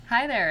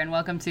Hi there, and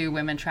welcome to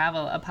Women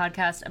Travel, a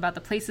podcast about the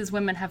places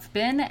women have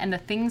been and the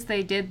things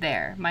they did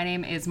there. My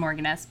name is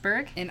Morgan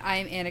Esberg. And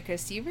I'm Annika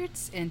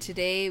Sieverts, and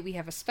today we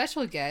have a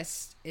special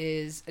guest,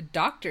 is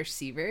Dr.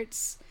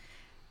 Sieverts.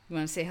 You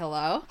want to say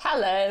hello?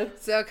 Hello.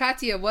 So,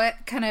 Katya,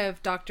 what kind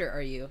of doctor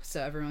are you,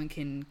 so everyone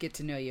can get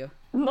to know you?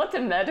 Not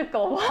a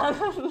medical one,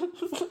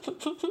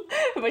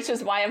 which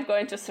is why I'm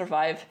going to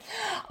survive.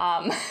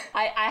 I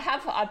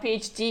have a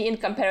PhD in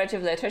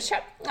comparative literature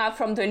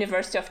from the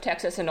University of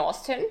Texas in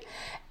Austin,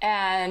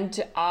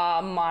 and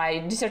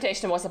my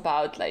dissertation was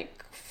about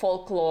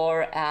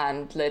folklore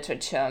and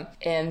literature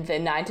in the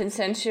 19th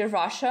century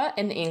Russia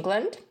and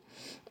England.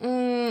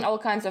 All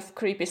kinds of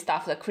creepy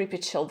stuff, like creepy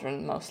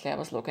children mostly. I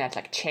was looking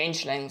at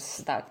changelings,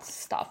 that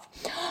stuff.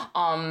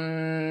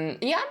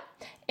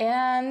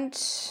 And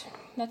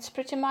that's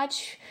pretty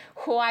much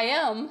who I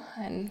am.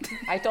 And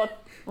I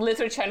thought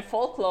literature and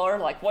folklore,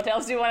 what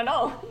else do you want to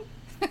know?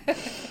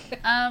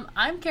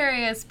 I'm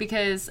curious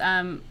because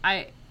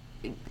Annika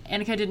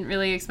didn't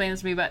really explain this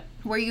to me, but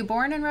were you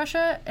born in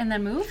Russia and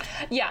then moved?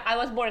 Yeah, I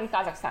was born in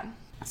Kazakhstan.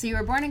 So you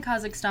were born in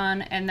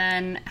Kazakhstan, and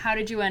then how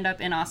did you end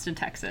up in Austin,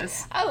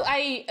 Texas? Oh,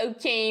 I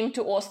came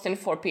to Austin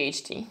for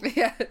PhD.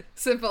 Yeah,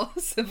 simple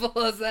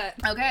as that.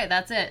 Okay,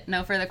 that's it.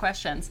 No further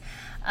questions.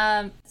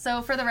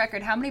 So for the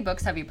record, how many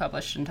books have you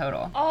published in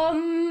total?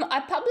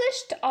 I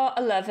published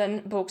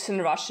 11 books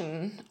in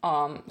Russian,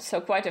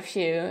 so quite a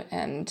few,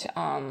 and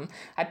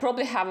I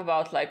probably have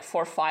about 4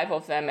 or 5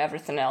 of them.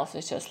 Everything else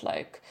is just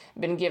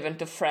been given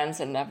to friends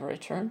and never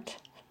returned.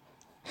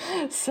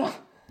 So...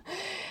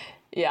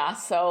 yeah,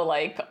 so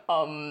I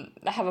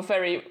have a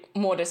very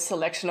modest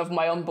selection of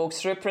my own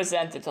books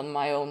represented on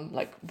my own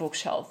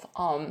bookshelf.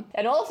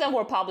 And all of them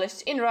were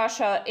published in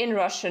Russia, in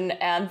Russian,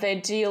 and they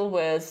deal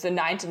with the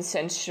 19th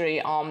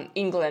century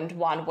England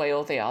one way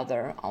or the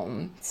other.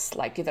 It's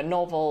either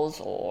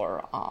novels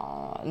or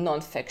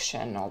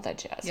nonfiction, all that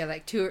jazz. Yeah,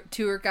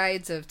 tour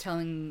guides of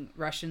telling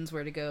Russians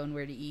where to go and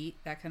where to eat,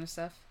 that kind of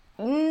stuff?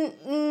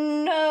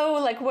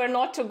 No, where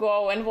not to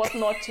go and what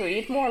not to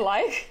eat, more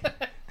like.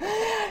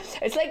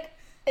 It's like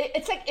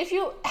if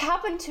you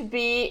happen to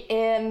be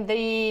in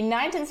the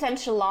 19th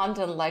century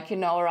London,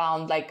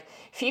 around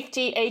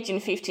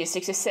 1850s,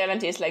 60s,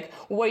 70s,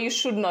 where you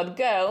should not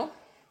go,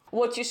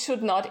 what you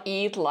should not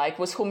eat,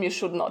 with whom you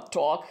should not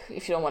talk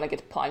if you don't want to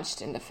get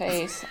punched in the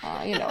face,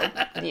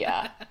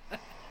 yeah.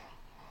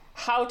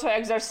 How to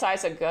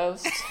exorcise a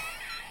ghost,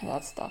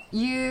 that stuff.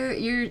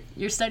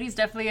 Your study's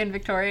definitely in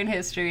Victorian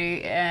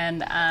history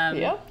and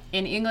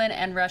in England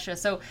and Russia.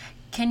 So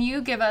can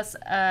you give us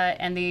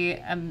and the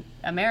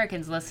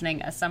Americans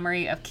listening a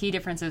summary of key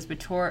differences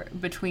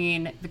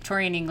between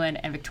Victorian England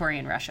and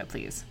Victorian Russia,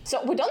 please?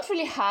 So we don't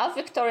really have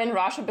Victorian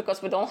Russia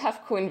because we don't have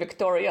Queen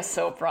Victoria,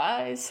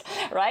 surprise,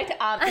 right?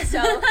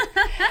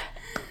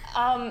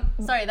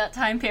 Sorry, that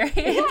time period.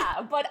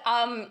 Yeah, but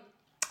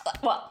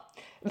well,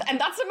 and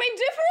that's the main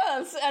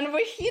difference, and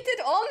we hit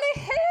it on the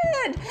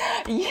head.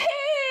 Yay!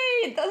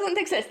 It doesn't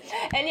exist.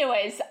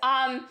 Anyways,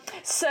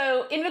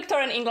 so in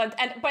Victorian England,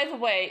 and by the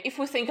way, if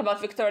we think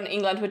about Victorian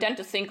England, we tend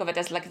to think of it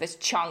as this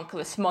chunk,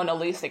 this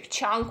monolithic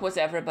chunk with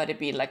everybody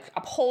being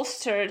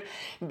upholstered,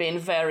 being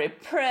very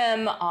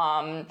prim,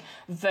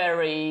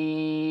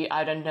 very,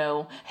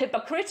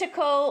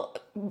 hypocritical,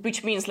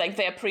 which means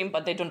they're prim,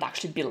 but they don't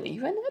actually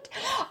believe in it.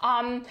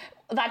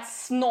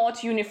 That's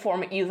not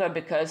uniform either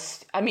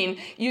because,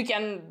 you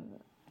can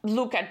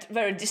look at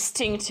very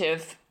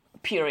distinctive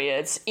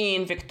periods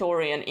in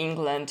Victorian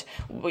England,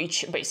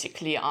 which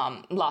basically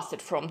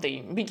lasted from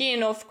the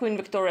beginning of Queen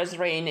Victoria's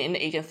reign in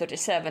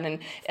 1837 and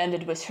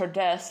ended with her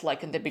death,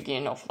 in the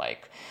beginning of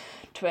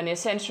 20th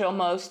century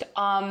almost.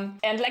 And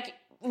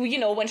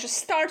when she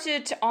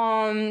started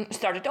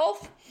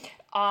off,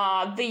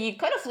 the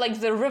kind of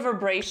the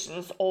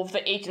reverberations of the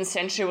 18th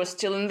century was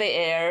still in the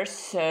air,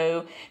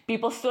 so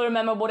people still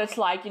remember what it's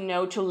like,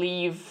 to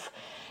live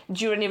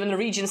during even the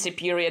Regency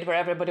period where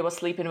everybody was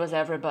sleeping with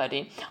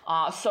everybody.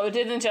 So it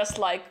didn't just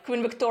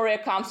Queen Victoria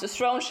comes to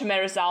throne, she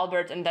marries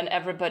Albert, and then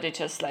everybody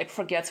just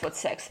forgets what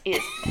sex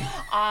is.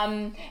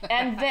 And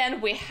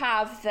then we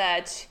have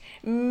that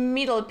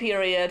middle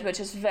period, which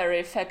is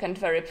very fecund,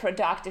 very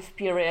productive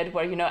period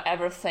where,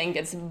 everything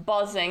gets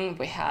buzzing.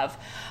 We have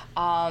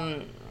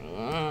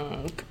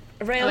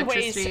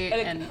railways,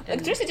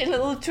 electricity is a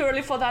little too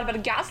early for that,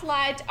 but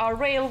gaslight,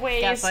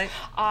 railways,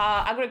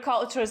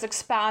 agriculture is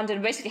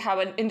expanded, basically have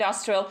an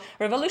industrial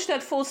revolution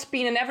at full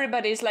speed, and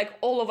everybody's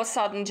all of a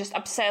sudden just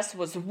obsessed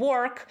with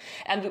work,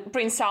 and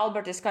Prince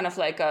Albert is kind of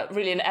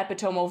really an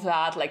epitome of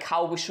that,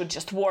 how we should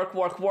just work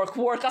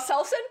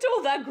ourselves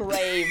into the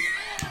grave.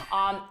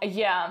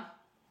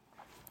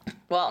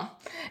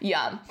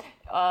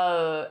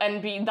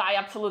 And die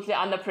absolutely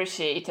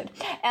unappreciated.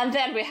 And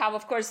then we have,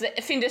 of course, the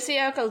fin de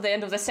siècle, the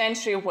end of the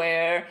century,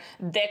 where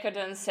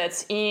decadence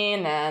sets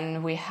in,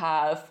 and we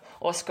have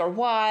Oscar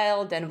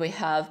Wilde, and we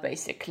have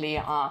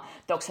basically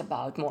talks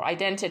about more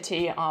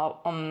identity,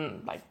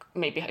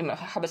 maybe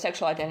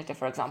homosexual identity,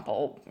 for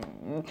example.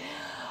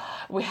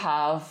 we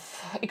have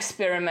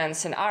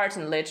experiments in art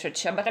and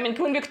literature. But I mean,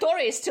 Queen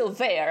Victoria is still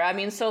there. I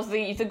mean, so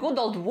the good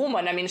old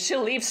woman, I mean, she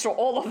lives through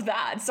all of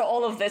that. So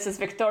all of this is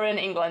Victorian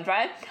England,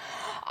 right?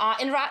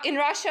 In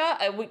Russia,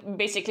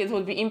 basically it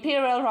would be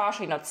Imperial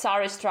Russia,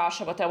 Tsarist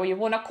Russia, whatever you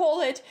want to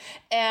call it.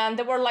 And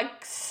there were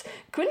like,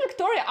 Queen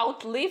Victoria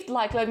outlived,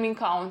 like, let me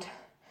count,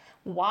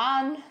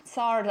 one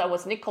Tsar, that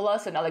was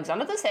Nicholas, and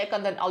Alexander II,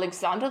 and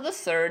Alexander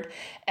III.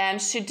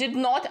 And she did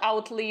not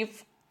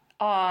outlive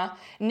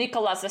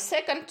Nicholas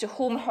II, to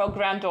whom her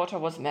granddaughter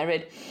was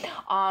married.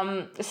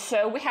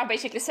 So we have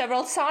basically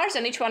several Tsars,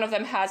 and each one of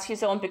them has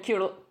his own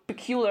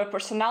peculiar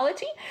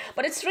personality,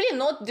 but it's really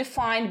not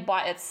defined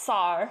by a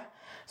Tsar.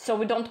 So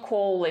we don't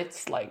call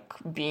it like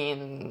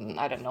being,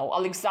 I don't know,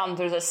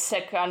 Alexander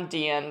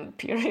IIian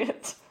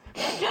period,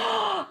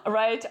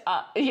 right?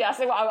 Yes,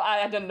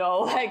 I don't know,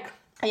 like,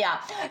 yeah.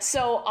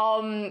 So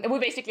we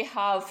basically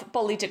have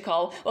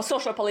political or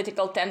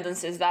social-political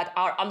tendencies that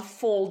are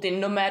unfolding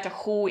no matter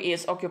who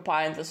is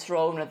occupying the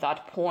throne at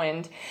that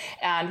point.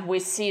 And we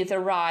see the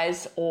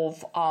rise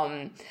of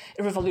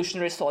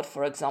revolutionary thought,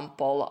 for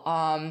example.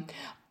 And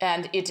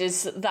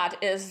that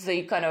is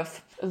the kind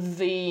of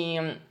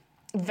the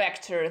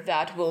vector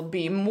that will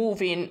be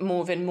moving,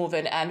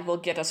 and will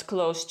get us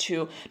close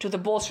to the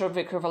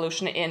Bolshevik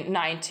Revolution in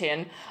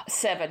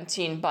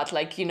 1917. But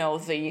like,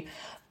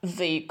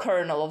 the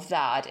kernel of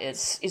that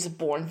is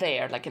born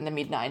there, like in the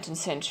mid-19th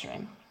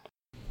century.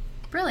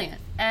 Brilliant.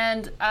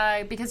 And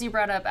because you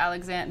brought up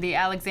the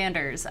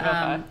Alexanders,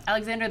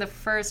 Alexander I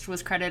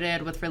was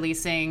credited with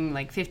releasing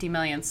like 50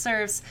 million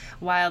serfs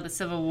while the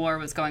Civil War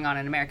was going on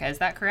in America. Is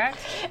that correct?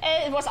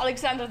 It was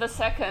Alexander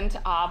II,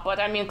 but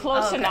I mean,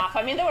 close enough.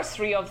 I mean, there were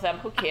 3 of them.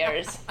 Who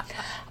cares?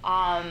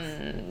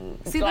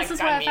 See, this is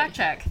why I fact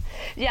check.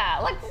 Yeah,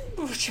 like,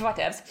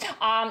 whatever.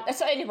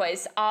 So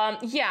anyways,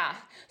 yeah.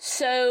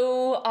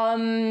 So,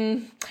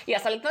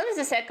 yes, Alexander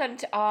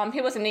II,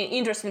 he was an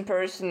interesting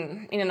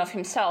person in and of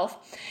himself.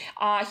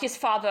 His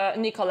father,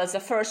 Nicholas I,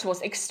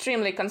 was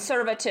extremely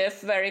conservative,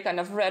 very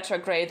kind of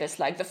retrograde, as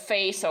like the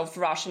face of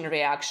Russian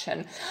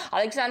reaction.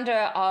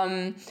 Alexander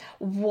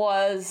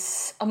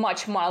was a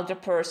much milder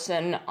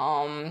person.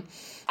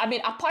 I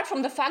mean, apart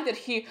from the fact that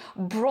he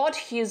brought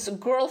his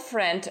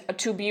girlfriend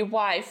to be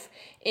wife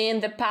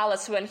in the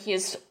palace when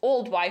his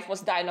old wife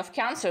was dying of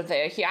cancer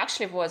there, he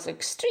actually was an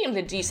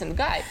extremely decent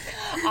guy.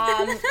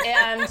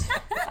 And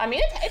I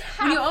mean, it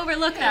happened. You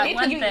overlook that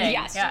one thing.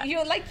 Yes, yeah.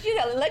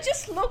 Let's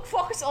just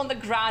focus on the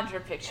grander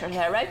picture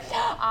there, right?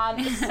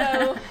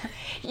 So,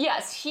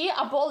 yes, he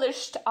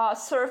abolished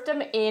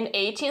serfdom in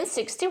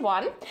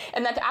 1861,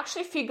 and that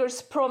actually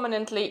figures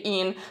prominently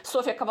in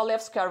Sofia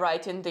Kovalevskaya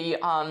writing, the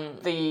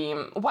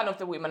one of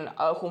the women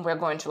whom we're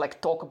going to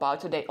talk about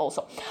today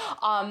also.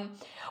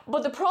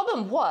 But the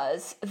problem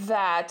was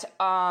that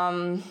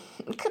kind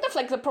of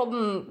like the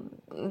problem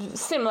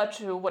similar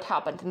to what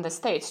happened in the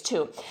States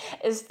too,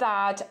 is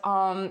that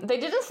they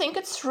didn't think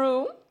it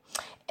through.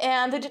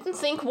 And they didn't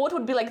think what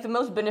would be like the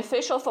most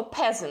beneficial for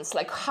peasants.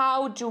 Like,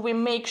 how do we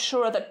make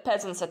sure that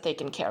peasants are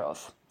taken care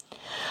of?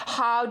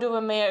 How do we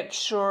make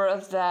sure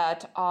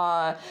that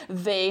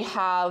they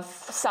have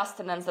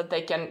sustenance, that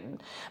they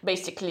can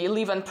basically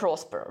live and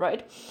prosper,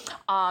 right?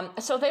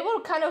 So they were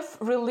kind of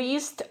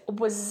released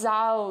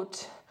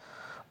without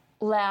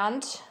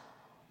land,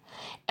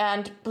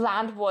 and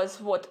land was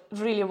what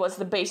really was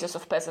the basis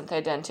of peasant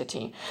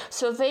identity.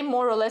 So they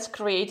more or less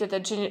created a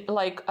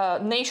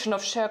nation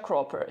of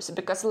sharecroppers,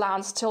 because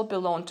land still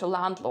belonged to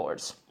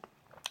landlords.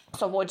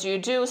 So what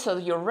do? So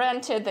you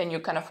rent it, then you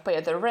kind of pay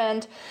the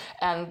rent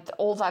and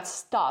all that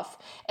stuff.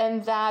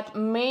 And that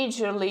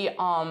majorly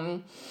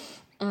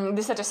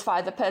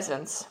dissatisfied the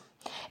peasants.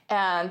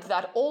 And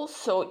that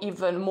also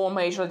even more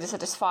majorly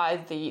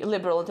dissatisfied the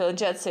liberal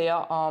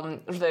intelligentsia,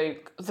 the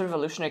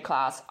revolutionary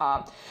class,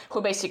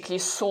 who basically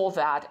saw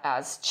that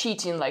as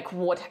cheating. Like,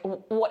 what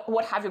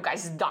have you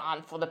guys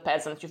done for the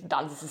peasants? You've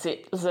done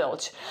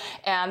zilch.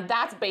 And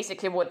that's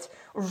basically what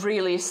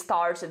really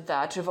started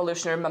that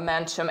revolutionary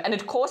momentum. And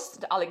it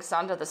cost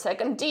Alexander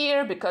II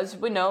dear, because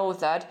we know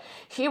that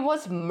he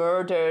was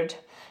murdered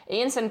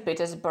in St.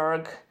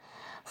 Petersburg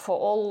for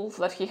all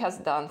that he has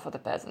done for the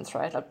peasants,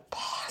 right? Like,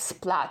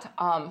 splat,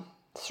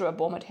 threw a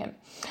bomb at him.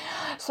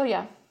 So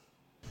yeah,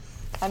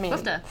 I mean,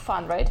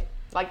 fun, right?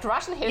 Like,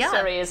 Russian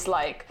history is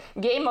like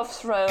Game of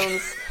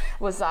Thrones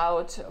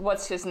without,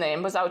 what's his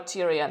name? Without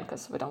Tyrion,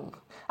 because we don't...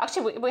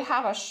 Actually, we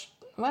have a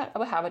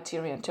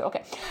Tyrion too.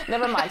 Okay,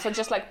 never mind. So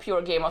just like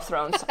pure Game of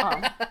Thrones.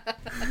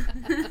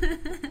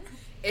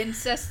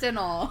 Incest and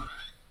all.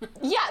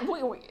 Yeah,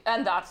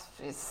 and that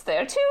is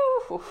there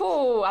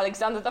too.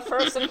 Alexander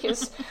I and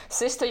his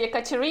sister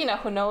Yekaterina,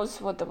 who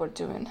knows what they were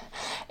doing.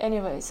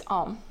 Anyways,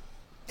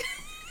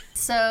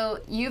 So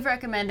you've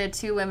recommended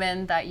 2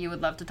 women that you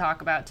would love to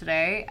talk about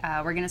today.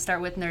 We're going to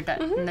start with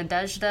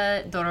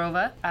Nadezhda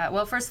Dorova.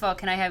 Well, first of all,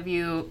 can I have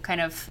you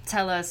kind of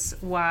tell us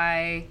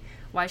why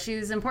why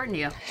she's important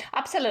to you.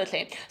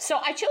 Absolutely. So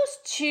I chose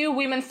 2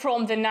 women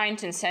from the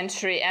 19th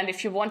century, and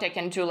if you want, I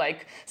can do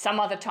like some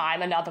other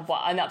time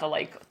another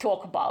like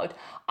talk about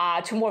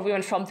 2 more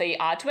women from the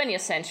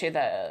 20th century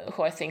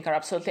who I think are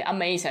absolutely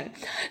amazing.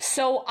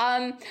 So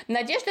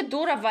Nadezhda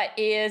Durova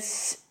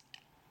is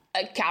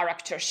a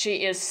character.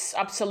 She is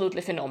absolutely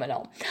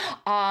phenomenal.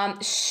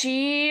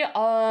 She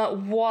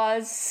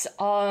was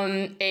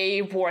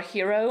a war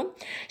hero.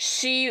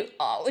 She,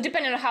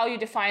 depending on how you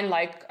define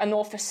like an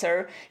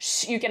officer,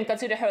 you can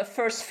consider her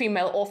first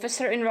female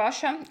officer in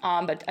Russia.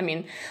 But I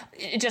mean,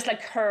 just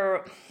like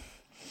her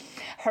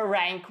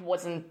rank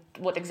wasn't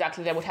what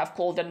exactly they would have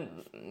called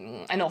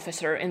an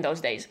officer in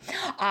those days.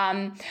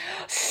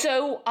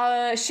 So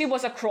she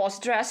was a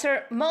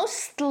cross-dresser.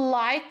 Most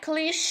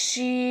likely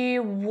she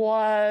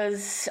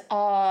was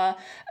a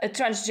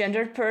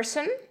transgendered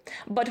person,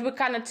 but we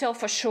cannot tell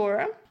for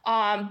sure.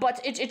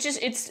 But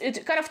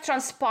it kind of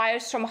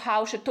transpires from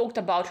how she talked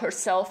about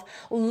herself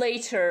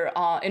later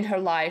in her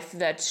life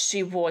that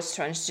she was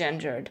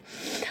transgendered.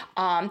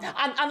 And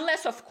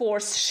unless, of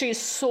course, she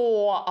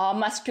saw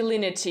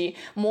masculinity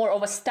more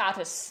of a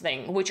status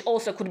thing, which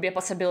also could be a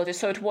possibility.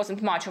 So it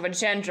wasn't much of a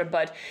gender,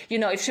 but, you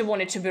know, if she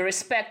wanted to be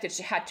respected,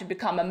 she had to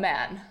become a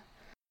man.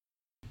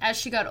 As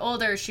she got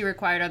older, she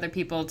required other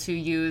people to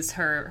use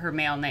her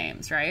male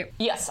names, right?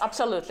 Yes,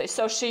 absolutely.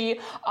 So she,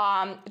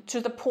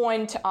 to the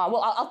point,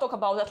 I'll talk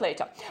about that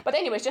later. But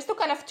anyways, just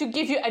to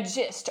give you a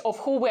gist of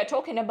who we're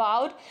talking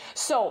about.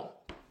 So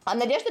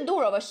Nadezhda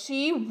Durova,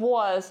 she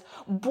was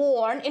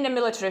born in a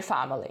military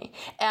family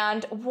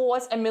and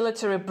was a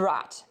military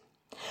brat.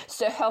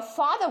 So her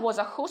father was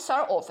a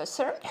hussar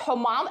officer, her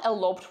mom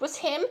eloped with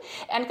him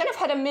and kind of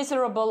had a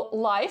miserable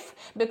life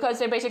because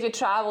they basically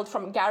traveled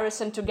from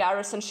garrison to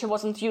garrison. She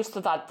wasn't used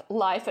to that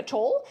life at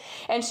all.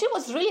 And she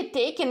was really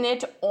taking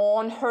it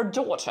on her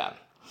daughter.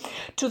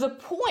 To the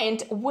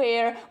point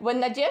where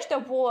when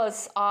Nadezhda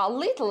was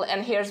little,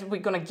 and we're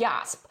gonna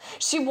gasp,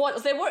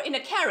 they were in a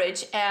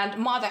carriage and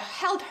mother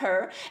held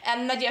her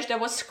and Nadezhda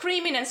was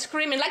screaming and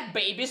screaming like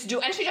babies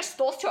do, and she just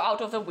tossed her out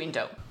of the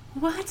window.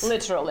 What?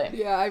 Literally.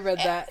 Yeah, I read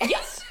that.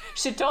 Yes.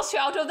 She tossed her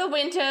out of the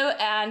window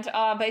and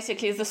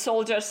basically the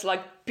soldiers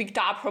like picked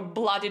up her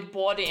bloodied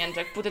body and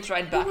like put it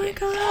right back. Oh my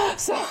God.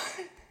 So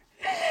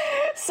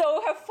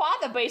her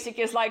father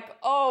basically is like,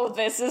 oh,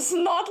 this is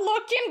not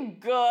looking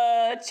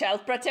good.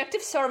 Child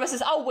Protective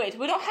Services. Oh, wait,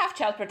 we don't have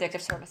Child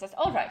Protective Services.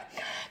 All right,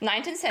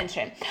 19th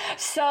century.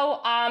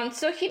 So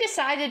he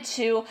decided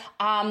to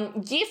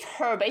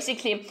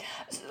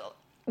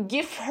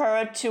give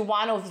her to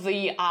one of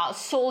the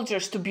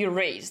soldiers to be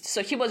raised.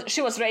 So she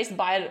was raised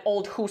by an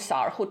old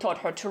hussar who taught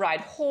her to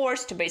ride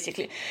horse, to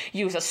basically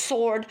use a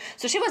sword.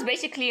 So she was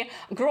basically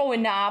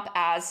growing up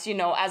as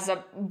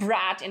a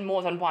brat in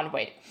more than one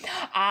way.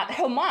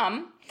 Her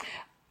mom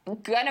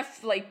kind of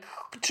like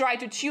tried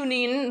to tune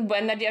in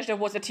when Nadezhda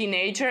was a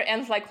teenager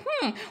and like,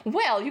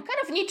 well, you kind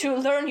of need to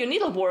learn your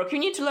needlework, you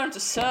need to learn to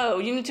sew,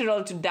 you need to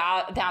learn to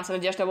dance.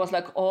 And Nadezhda was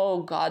like,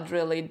 oh God,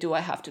 really, do I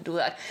have to do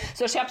that?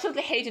 So she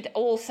absolutely hated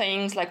all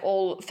things, like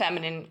all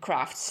feminine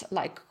crafts,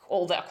 like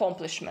all the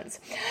accomplishments.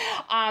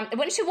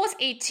 When she was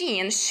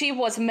 18, she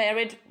was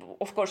married,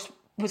 of course,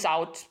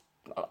 without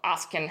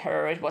asking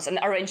her. It was an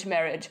arranged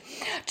marriage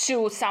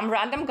to some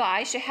random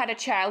guy. She had a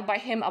child by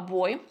him, a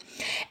boy,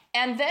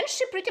 and then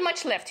she pretty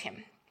much left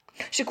him.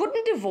 She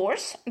couldn't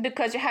divorce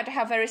because you had to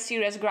have very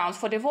serious grounds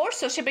for divorce,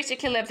 so she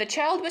basically left the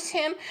child with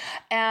him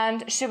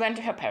and she went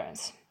to her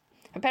parents.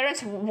 Her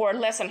parents were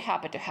less than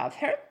happy to have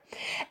her,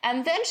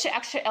 and then she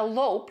actually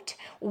eloped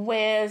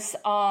with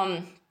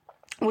a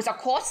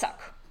Cossack.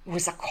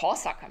 With a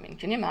Cossack, I mean,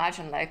 can you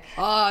imagine? Like,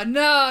 oh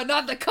no,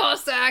 not the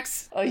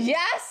Cossacks!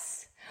 Yes!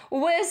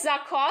 With a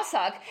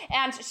Cossack,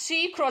 and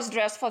she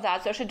cross-dressed for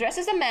that. So she dressed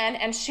as a man,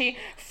 and she,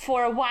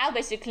 for a while,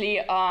 basically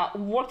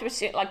worked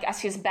with like as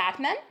his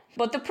Batman.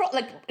 But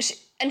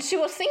she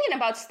was thinking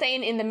about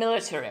staying in the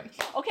military.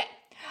 Okay,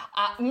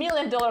 $1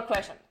 million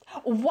question: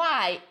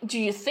 why do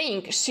you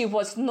think she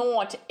was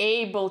not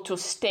able to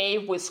stay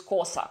with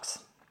Cossacks?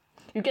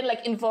 You can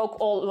like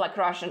invoke all like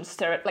Russian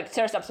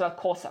stereotypes about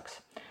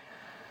Cossacks.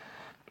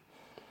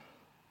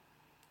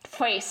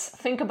 Face.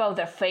 Think about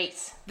their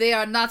face. They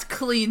are not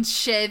clean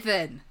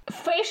shaven.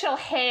 Facial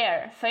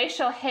hair,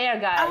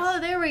 guys. Oh,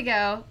 there we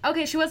go.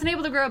 Okay, she wasn't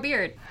able to grow a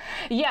beard.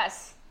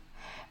 Yes.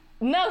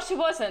 No, she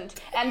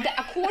wasn't. And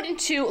according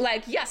to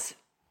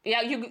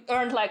you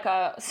earned like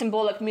a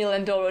symbolic $1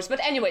 million. But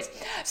anyways,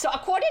 so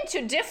according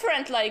to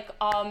different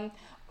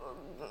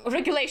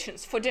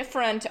regulations for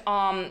different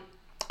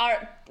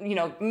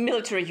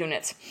military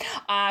units.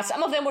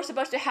 Some of them were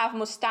supposed to have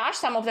mustache,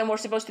 some of them were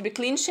supposed to be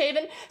clean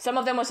shaven, some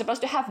of them were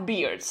supposed to have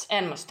beards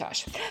and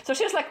mustache. So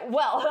she's like,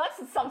 well,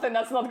 that's something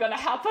that's not gonna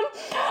happen.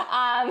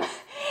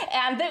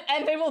 And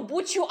they will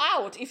boot you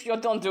out if you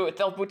don't do it,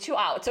 they'll boot you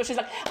out. So she's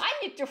like, I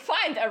need to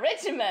find a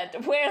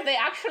regiment where they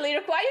actually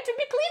require you to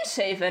be clean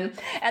shaven.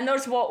 And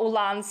those were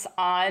Ulans,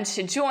 and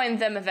she joined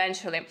them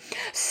eventually.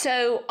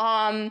 So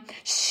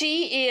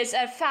she is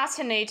a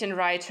fascinating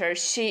writer.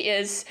 She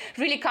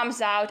really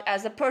comes out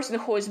as a person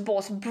who is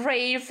both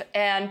brave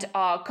and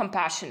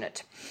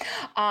compassionate.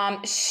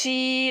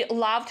 She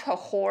loved her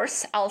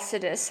horse,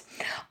 Alcides,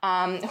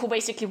 who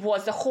basically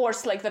was the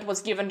horse like that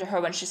was given to her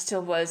when she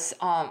still was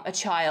a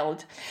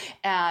child.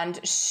 And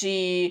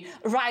she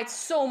writes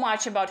so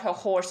much about her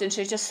horse, and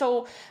she's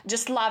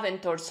just loving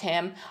towards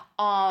him,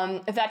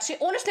 that she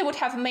honestly would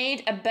have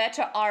made a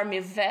better army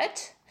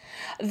vet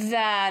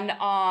than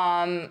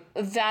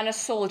a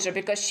soldier,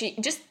 because she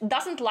just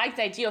doesn't like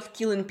the idea of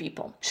killing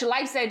people. She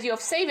likes the idea of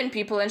saving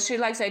people, and she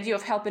likes the idea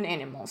of helping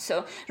animals.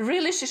 So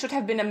really, she should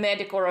have been a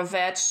medic or a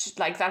vet.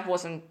 Like that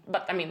wasn't,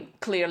 but I mean,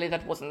 clearly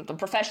that wasn't the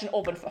profession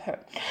open for her.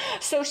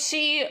 So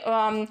she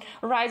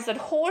rides that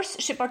horse.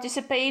 She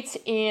participates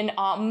in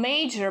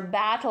major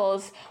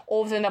battles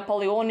of the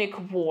Napoleonic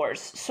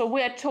Wars. So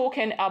we are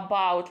talking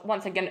about,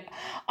 once again,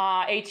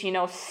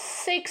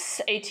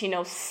 1806,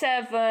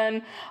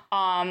 1807.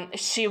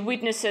 She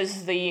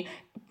witnesses the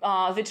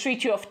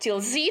Treaty of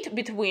Tilsit,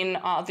 between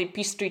the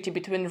peace treaty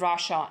between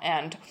Russia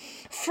and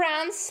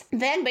France.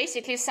 Then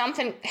basically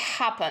something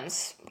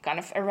happens kind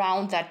of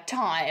around that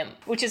time,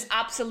 which is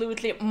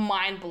absolutely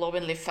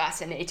mind-blowingly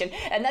fascinating.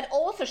 And that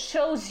also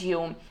shows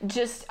you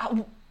just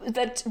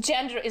that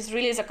gender is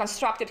really a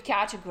constructed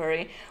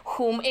category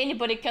whom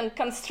anybody can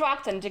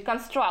construct and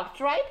deconstruct,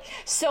 right?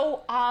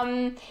 So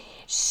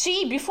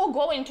she, before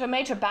going to a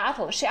major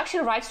battle, she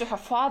actually writes to her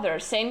father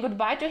saying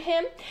goodbye to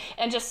him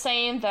and just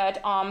saying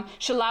that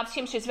she loves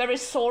him, she's very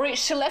sorry.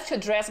 She left her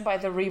dress by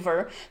the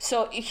river,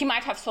 so he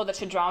might have thought that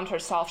she drowned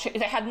herself. They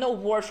had no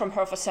word from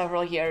her for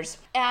several years.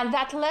 And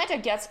that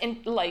letter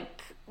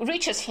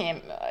reaches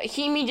him.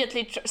 He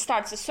immediately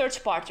starts a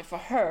search party for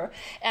her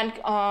and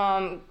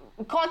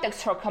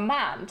contacts her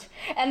command,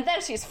 and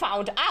then she's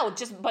found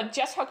out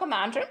just her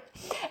commander,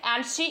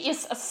 and she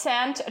is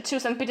sent to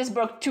St.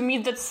 Petersburg to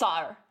meet the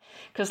Tsar,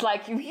 because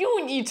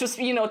you need to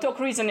talk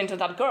reason into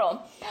that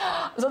girl.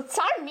 The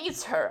Tsar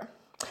meets her.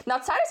 Now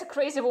Tsar is a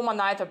crazy woman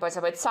either, by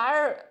the way.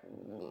 Tsar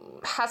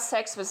has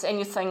sex with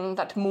anything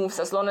that moves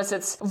as long as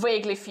it's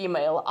vaguely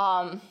female.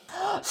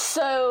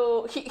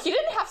 So he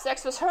didn't have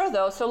sex with her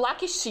though, so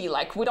lucky she.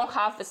 We don't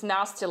have this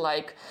nasty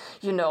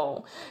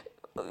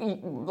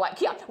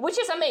which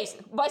is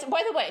amazing. By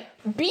the way,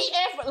 be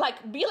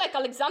like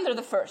Alexander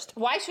the First.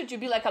 Why should you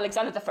be like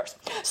Alexander the First?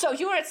 So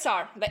you're a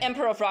Tsar, the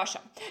Emperor of Russia.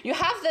 You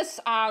have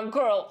this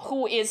girl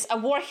who is a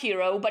war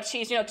hero, but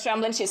she's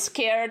trembling, she's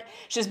scared,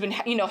 she's been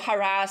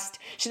harassed,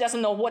 she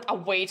doesn't know what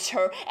awaits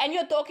her, and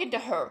you're talking to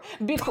her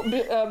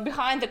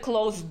behind the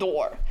closed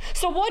door.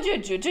 So what do?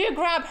 Do you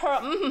grab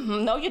her?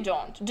 No, you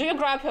don't. Do you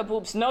grab her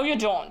boobs? No, you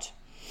don't.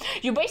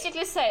 You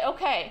basically say,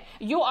 okay,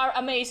 you are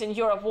amazing,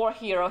 you're a war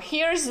hero.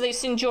 Here's the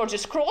St.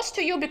 George's Cross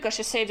to you because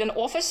you saved an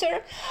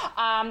officer.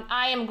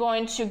 I am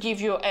going to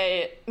give you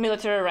a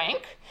military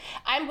rank.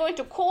 I'm going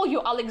to call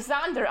you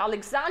Alexander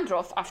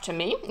Alexandrov after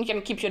me. You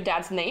can keep your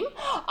dad's name.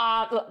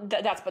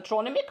 That's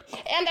patronymic.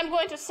 And I'm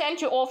going to send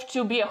you off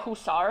to be a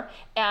hussar.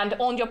 And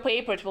on your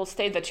paper, it will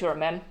state that you're a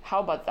man. How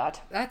about that?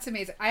 That's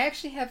amazing. I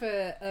actually have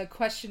a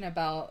question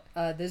about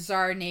the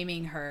Tsar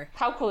naming her.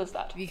 How cool is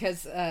that?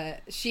 Because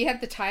she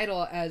had the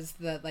title as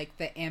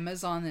the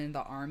Amazon in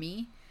the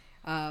army,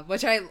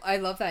 which I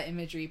love that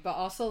imagery. But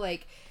also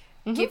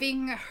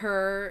giving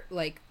her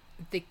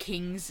the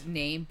king's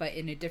name but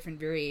in a different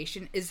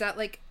variation, is that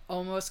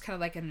almost kind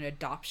of like an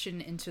adoption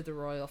into the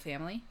royal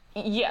family?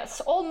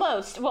 Yes,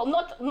 almost. Well,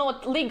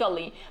 not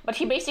legally, but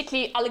he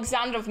basically,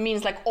 Alexandrov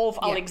means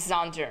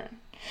Alexander.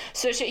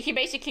 So he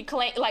basically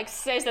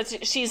says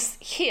that she's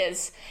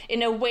his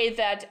in a way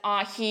that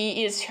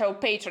he is her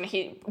patron,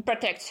 he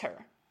protects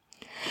her.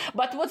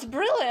 But what's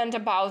brilliant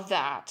about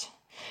that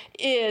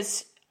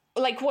is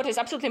what is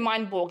absolutely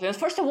mind-boggling.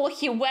 First of all,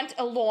 he went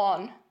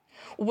along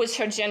with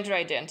her gender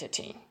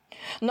identity.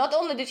 Not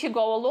only did he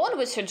go along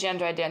with her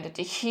gender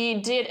identity, he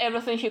did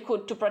everything he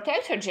could to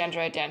protect her gender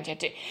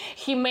identity.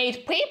 He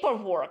made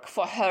paperwork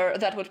for her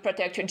that would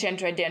protect her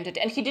gender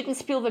identity, and he didn't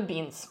spill the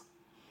beans.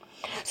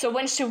 So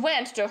when she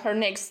went to her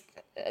next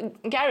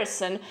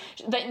garrison,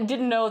 they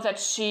didn't know that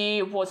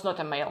she was not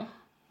a male.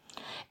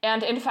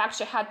 And in fact,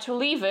 she had to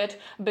leave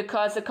it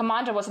because the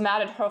commander was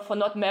mad at her for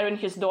not marrying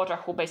his daughter,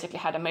 who basically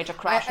had a major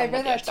crash. I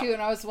read that too,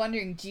 and I was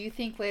wondering, do you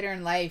think later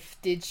in life,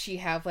 did she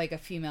have a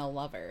female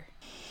lover?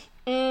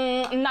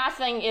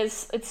 Nothing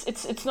is,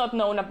 it's not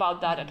known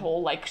about that at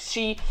all.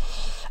 See,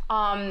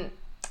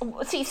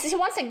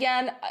 once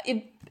again,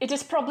 it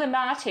is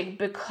problematic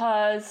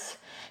because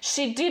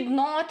she did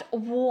not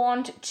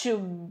want to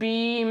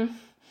be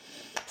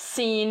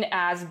seen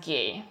as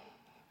gay,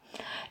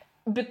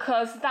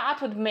 because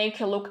that would make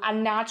her look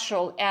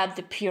unnatural at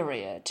the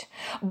period.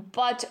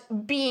 But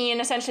being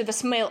essentially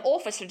this male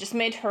officer just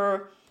made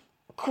her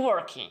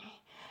quirky,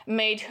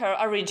 made her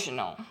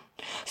original.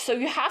 So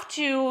you have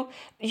to,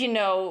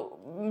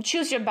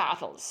 choose your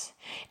battles.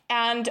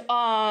 And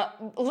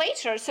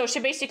later, so she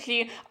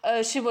basically,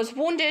 she was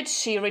wounded,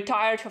 she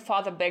retired, her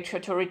father begged her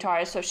to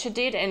retire, so she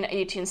did in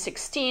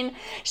 1816.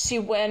 She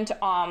went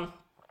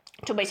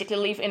to basically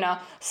live in a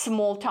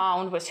small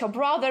town with her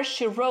brother.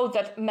 She wrote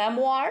that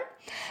memoir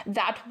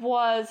that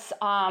was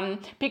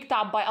picked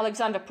up by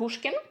Alexander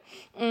Pushkin,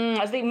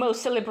 as the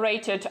most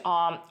celebrated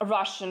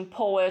Russian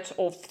poet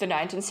of the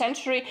 19th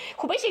century,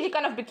 who basically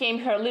kind of became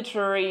her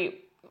literary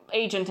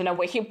agent in a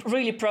way. He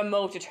really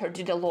promoted her,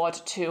 did a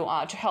lot to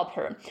help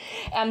her.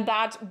 And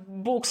that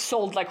book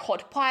sold like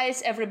hot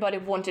pies. Everybody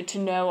wanted to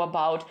know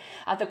about,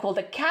 as they call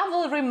the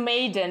cavalry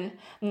maiden,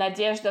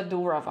 Nadezhda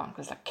Durova.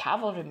 Because like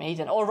cavalry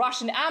maiden, or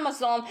Russian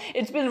Amazon,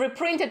 it's been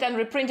reprinted and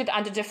reprinted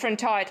under different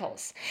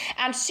titles.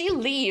 And she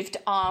lived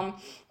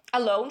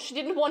alone. She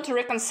didn't want to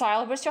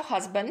reconcile with her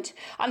husband.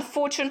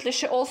 Unfortunately,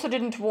 she also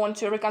didn't want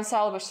to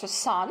reconcile with her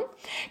son.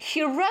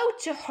 He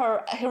wrote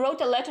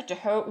a letter to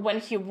her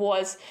when he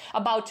was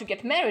about to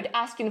get married,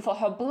 asking for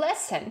her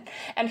blessing.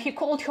 And he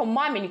called her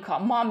Mamenka,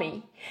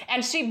 mommy.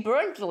 And she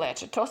burned the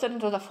letter, tossed it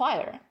into the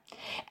fire.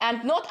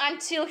 And not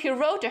until he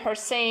wrote to her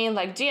saying,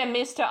 like, dear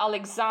Mr.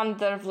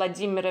 Alexander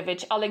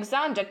Vladimirovich,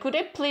 Alexander, could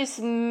I please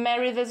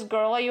marry this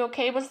girl? Are you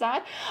okay with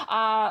that?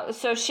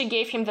 So she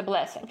gave him the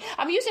blessing.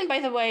 I'm using,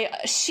 by the way,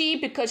 she,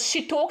 because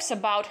she talks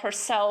about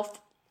herself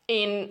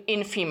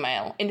in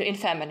female, in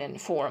feminine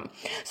form.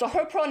 So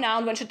her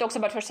pronoun when she talks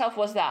about herself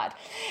was that.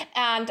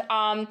 And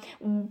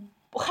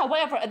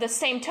however, at the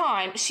same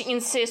time, she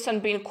insists on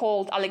being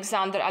called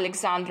Alexander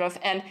Alexandrov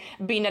and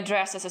being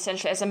addressed as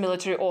essentially as a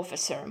military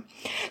officer.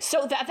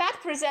 So that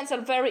presents a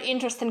very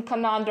interesting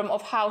conundrum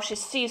of how she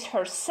sees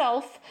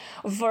herself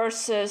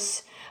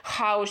versus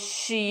how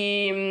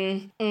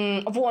she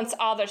wants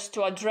others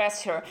to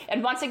address her.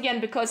 And once again,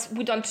 because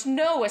we don't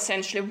know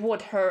essentially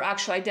what her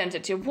actual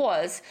identity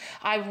was,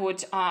 I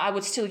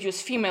would still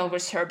use female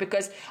with her,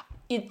 because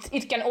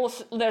it can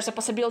also, there's a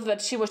possibility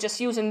that she was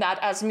just using that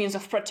as means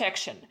of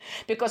protection,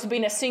 because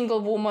being a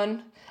single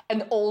woman,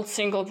 an old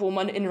single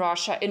woman in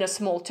Russia in a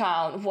small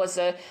town, was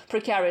a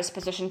precarious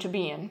position to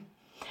be in.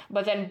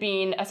 But then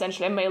being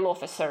essentially a male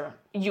officer,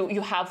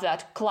 you have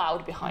that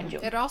cloud behind you.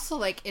 It also,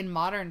 like, in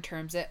modern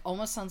terms, it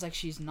almost sounds like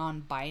she's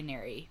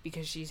non-binary,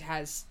 because she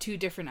has two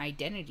different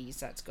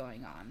identities that's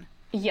going on.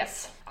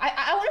 Yes.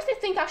 I honestly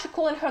think actually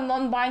calling her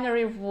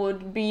non-binary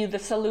would be the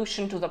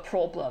solution to the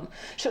problem.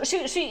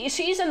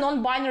 She is a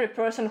non-binary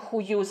person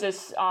who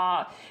uses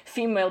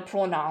female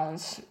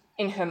pronouns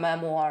in her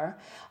memoir.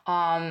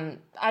 I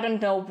don't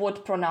know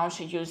what pronoun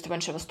she used when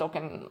she was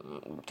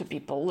talking to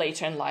people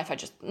later in life. I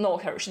just know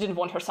her. She didn't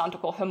want her son to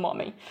call her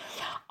mommy.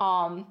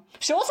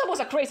 She also was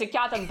a crazy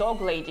cat and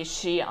dog lady.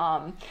 She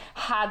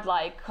had,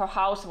 like, her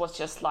house was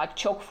just like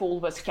chock full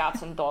with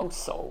cats and dogs.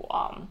 So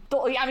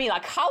I mean,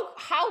 like, how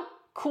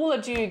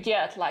cooler do you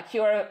get? Like,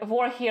 you're a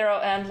war hero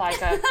and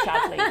like a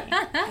cat lady.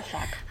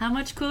 How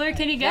much cooler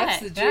can you get?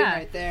 That's the dream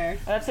right there.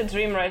 That's a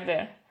dream right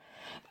there.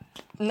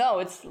 No,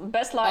 it's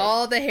best life.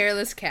 All the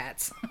hairless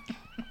cats.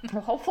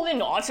 Hopefully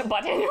not,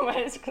 but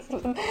anyways.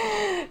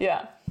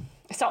 Yeah.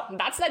 So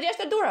that's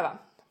Nadezhda Durova.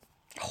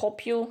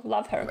 Hope you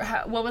love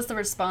her. What was the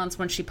response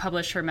when she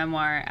published her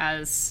memoir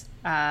as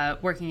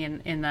working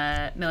in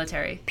the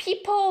military?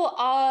 People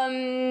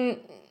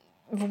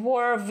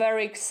were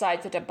very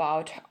excited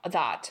about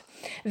that.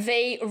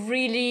 They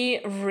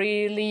really,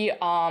 really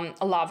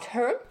loved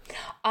her.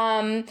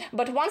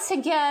 But once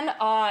again,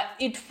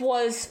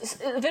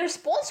 the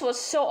response was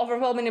so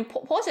overwhelmingly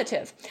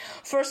positive.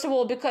 First of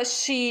all, because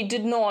she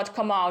did not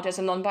come out as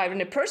a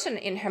non-binary person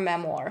in her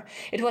memoir.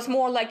 It was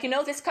more like,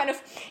 this kind of,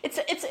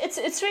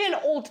 it's really an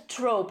old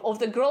trope of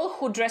the girl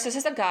who dresses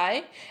as a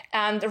guy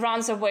and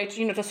runs away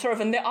to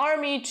serve in the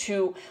army,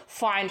 to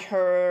find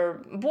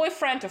her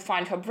boyfriend, to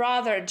find her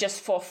brother,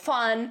 just for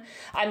fun.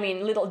 I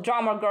mean, little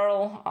drama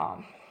girl,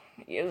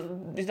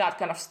 that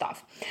kind of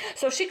stuff.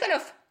 So she kind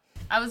of...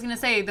 I was going to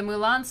say, the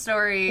Mulan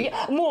story...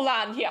 Yeah,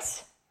 Mulan,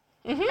 yes.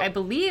 Mm-hmm. I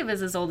believe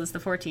is as old as the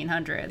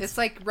 1400s. It's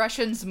like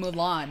Russians'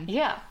 Mulan.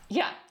 Yeah.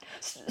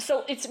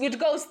 So it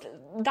goes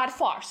that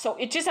far. So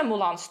it is a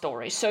Mulan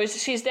story. So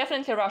she's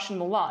definitely a Russian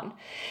Mulan.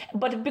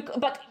 But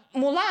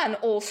Mulan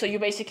also,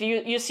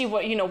 you see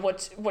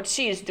what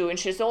she is doing.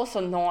 She's also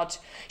not...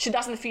 She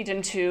doesn't fit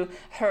into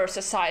her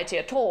society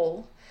at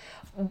all.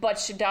 But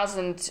she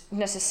doesn't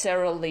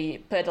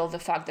necessarily peddle the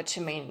fact that she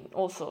may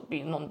also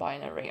be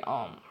non-binary.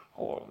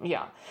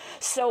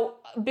 So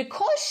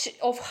because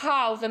of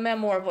how the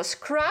memoir was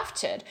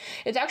crafted,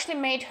 it actually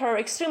made her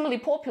extremely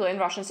popular in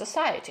Russian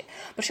society.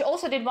 But she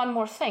also did one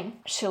more thing.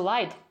 She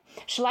lied.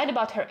 She lied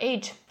about her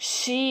age.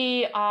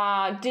 She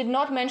did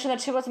not mention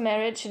that she was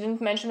married. She didn't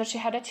mention that she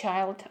had a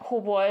child who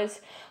was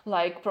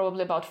like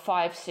probably about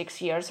 5-6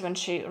 years when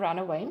she ran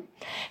away.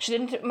 She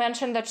didn't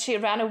mention that she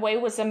ran away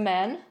with a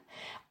man.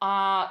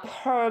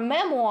 Her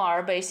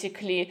memoir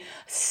basically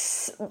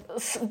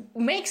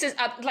makes it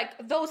up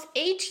like those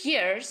 8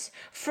 years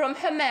from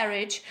her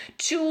marriage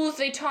to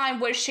the time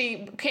where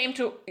she came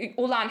to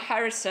Ulan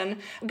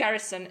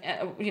Garrison,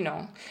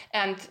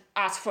 and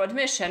asked for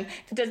admission.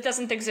 That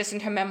doesn't exist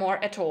in her memoir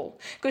at all.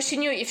 Because she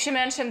knew if she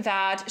mentioned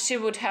that, she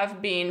would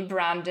have been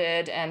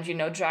branded and,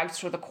 dragged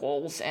through the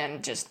coals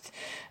and just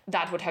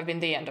that would have been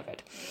the end of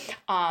it.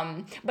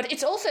 But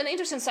it's also an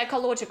interesting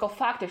psychological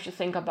fact if you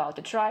think about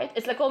it, right?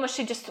 It's like almost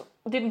she just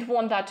didn't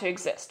want that to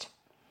exist.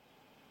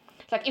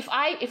 Like if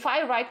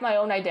I write my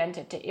own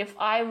identity, if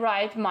I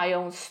write my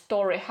own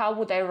story, how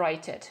would I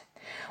write it?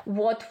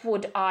 What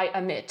would I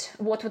omit?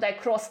 What would I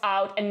cross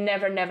out and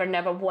never, never,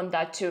 never want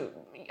that to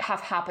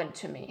have happened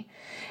to me?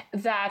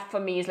 That for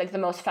me is like the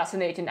most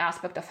fascinating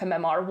aspect of her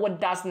memoir.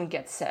 What doesn't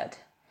get said.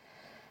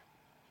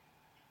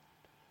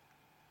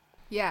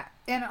 Yeah,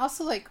 and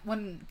also like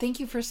thank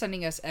you for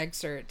sending us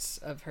excerpts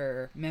of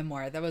her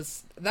memoir. That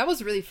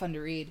was really fun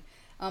to read.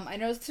 I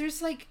noticed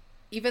there's like,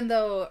 even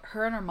though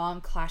her and her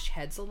mom clash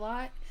heads a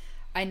lot,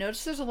 I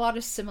noticed there's a lot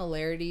of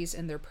similarities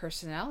in their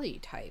personality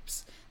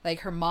types.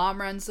 Like her mom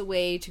runs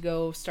away to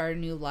go start a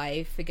new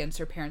life against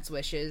her parents'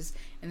 wishes,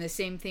 and the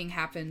same thing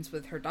happens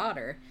with her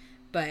daughter.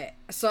 But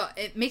so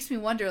it makes me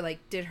wonder,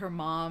 like, did her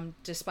mom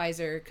despise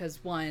her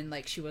because, one,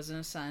 like, she wasn't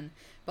a son,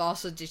 but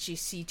also did she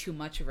see too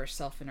much of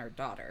herself in her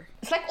daughter?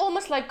 It's like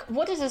almost like,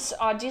 what is this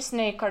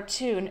Disney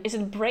cartoon? Is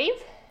it Brave?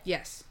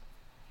 Yes.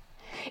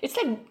 It's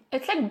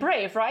like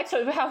Brave, right?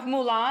 So we have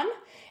Mulan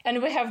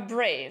and we have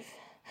Brave,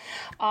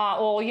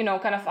 all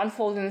kind of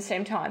unfolding at the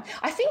same time.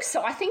 I think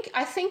so. I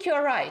think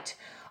you're right.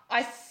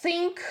 I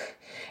think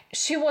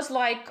she was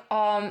like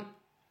kind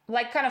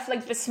of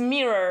like this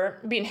mirror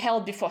being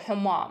held before her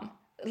mom,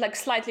 like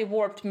slightly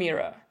warped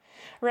mirror,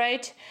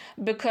 right?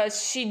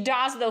 Because she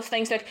does those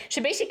things, like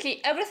she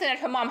basically, everything that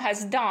her mom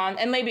has done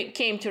and maybe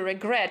came to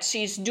regret,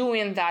 she's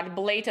doing that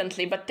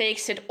blatantly, but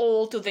takes it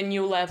all to the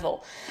new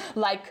level.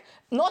 Like,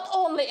 not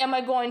only am I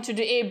going to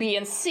do A, B,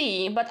 and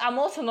C, but I'm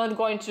also not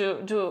going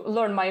to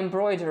learn my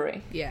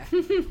embroidery. Yeah.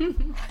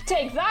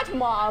 Take that,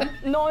 Mom!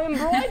 No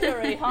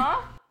embroidery, huh?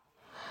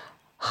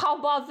 How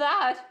about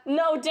that?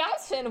 No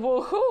dancing,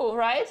 woohoo,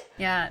 right?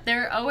 Yeah,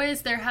 there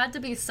had to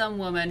be some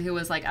woman who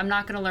was like, I'm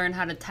not going to learn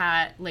how to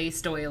tat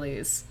lace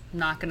doilies. I'm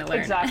not going to learn.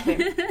 Exactly.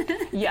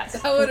 Yes.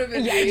 That would have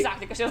been Yeah,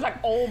 exactly. Because she was like,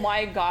 oh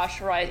my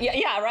gosh, right?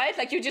 Yeah, right?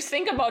 Like, you just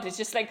think about it. It's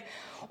just like,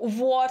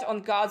 what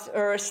on God's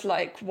earth?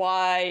 Like,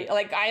 why?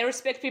 Like, I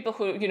respect people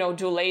who,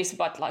 do lace,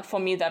 but like, for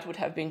me, that would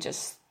have been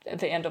just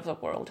the end of the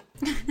world.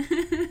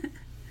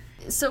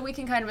 So we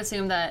can kind of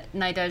assume that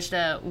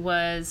Nadezhda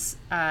was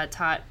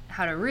taught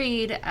how to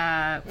read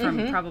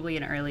from probably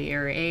an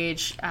earlier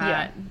age.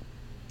 Yeah.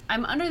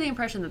 I'm under the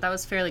impression that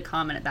was fairly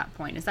common at that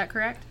point. Is that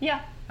correct?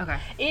 Yeah. Okay.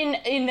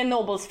 In the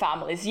nobles'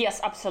 families,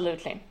 yes,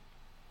 absolutely.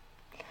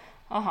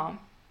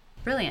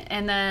 Brilliant.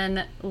 And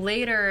then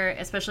later,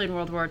 especially in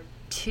World War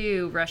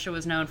II, Russia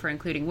was known for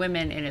including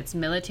women in its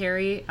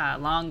military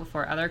long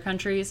before other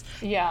countries.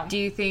 Yeah. Do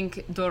you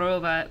think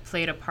Durova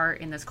played a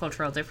part in this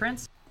cultural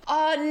difference?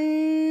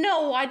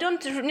 No, I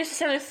don't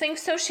necessarily think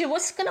so. She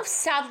was kind of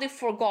sadly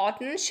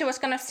forgotten. She was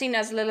kind of seen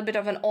as a little bit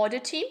of an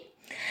oddity.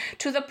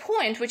 To the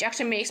point, which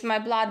actually makes my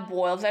blood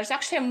boil, there's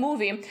actually a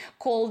movie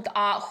called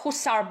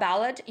Hussar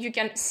Ballad. You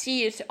can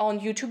see it on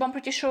YouTube, I'm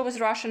pretty sure, with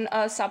Russian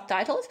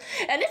subtitles.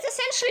 And it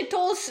essentially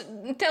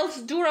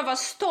tells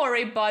Durova's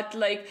story, but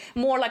like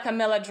more like a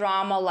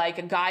melodrama, like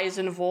a guy is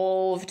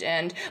involved,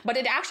 but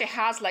it actually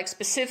has like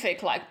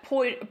specific like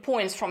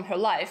points from her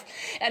life.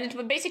 And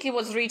it basically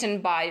was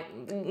written by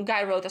a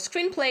guy who wrote a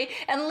screenplay,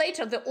 and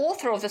later the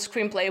author of the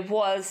screenplay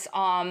was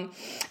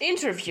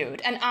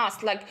interviewed and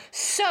asked, like,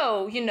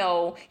 so,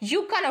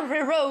 you kind of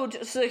rewrote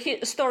the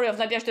story of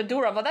Nadezhda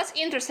Durova. That's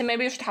interesting.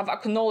 Maybe you should have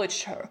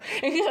acknowledged her.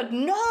 And he said,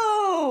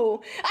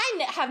 no,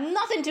 I have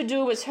nothing to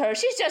do with her.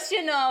 She's just,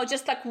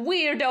 just like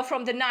weirdo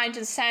from the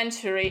 19th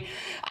century.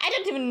 I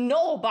didn't even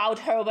know about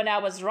her when I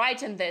was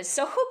writing this.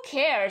 So who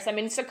cares? I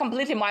mean, it's a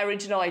completely my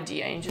original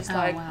idea. And just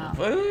wow.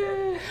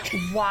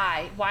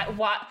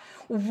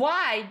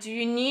 Why do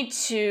you need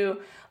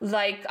to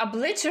like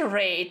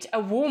obliterate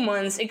a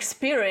woman's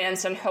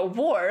experience and her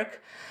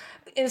work?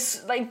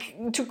 Is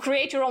like to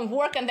create your own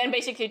work and then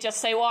basically just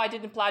say, well, I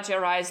didn't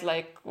plagiarize,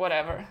 like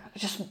whatever.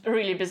 Just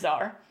really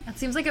bizarre. That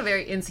seems like a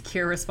very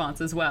insecure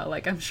response as well.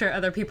 Like, I'm sure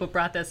other people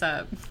brought this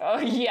up. Oh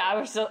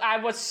yeah, I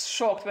was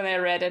shocked when I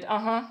read it.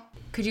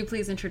 Could you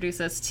please introduce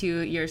us to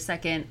your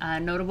second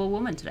notable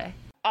woman today?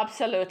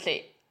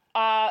 Absolutely.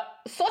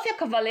 Sofia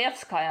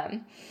Kovalevskaya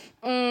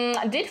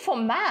did for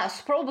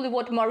math probably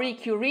what Marie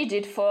Curie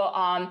did for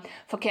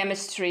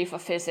chemistry, for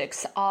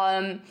physics.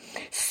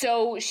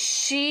 So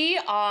she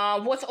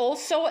was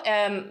also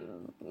a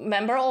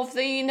member of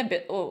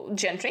the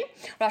gentry,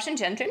 Russian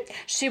gentry.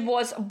 She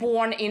was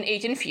born in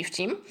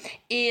 1850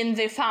 in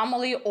the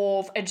family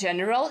of a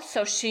general.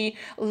 So she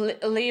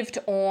lived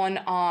on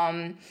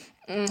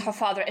her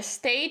father's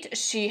estate.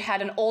 She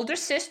had an older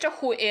sister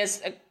who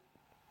is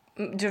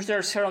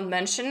deserves her own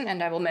mention,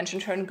 and I will mention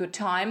her in good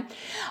time.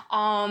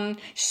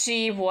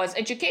 She was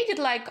educated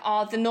like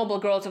the noble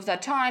girls of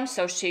that time,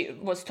 so she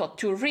was taught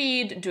to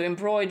read, do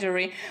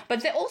embroidery,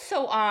 but they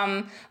also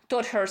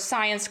taught her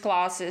science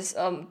classes,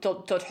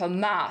 taught her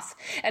math.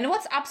 And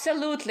what's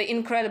absolutely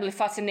incredibly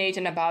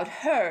fascinating about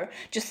her,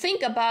 just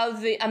think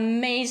about the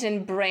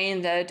amazing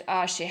brain that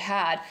she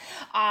had.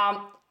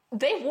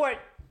 They were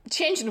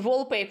changing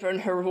wallpaper in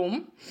her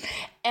room.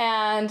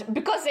 And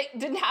because they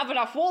didn't have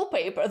enough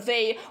wallpaper,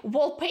 they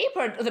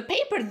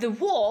papered the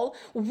wall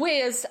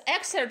with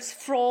excerpts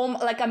from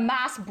like a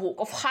math book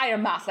of higher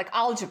math, like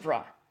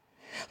algebra,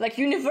 like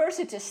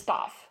university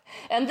stuff.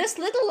 And this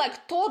little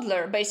like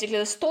toddler, basically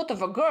this tot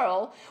of a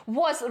girl,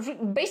 was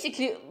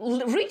basically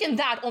reading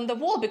that on the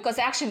wall because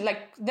they actually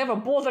like never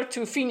bothered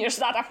to finish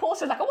that. I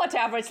posted like, oh,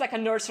 whatever, it's like a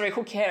nursery,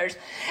 who cares?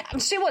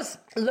 And she was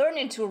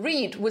learning to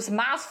read with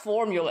math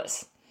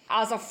formulas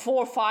as a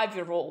 4 or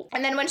 5-year-old.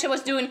 And then when she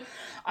was doing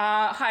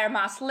higher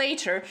math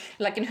later,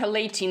 like in her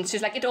late teens,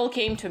 she's like, it all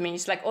came to me.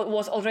 It's like, it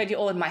was already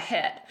all in my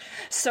head.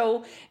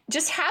 So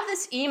just have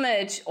this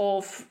image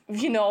of,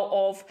 you know,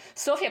 of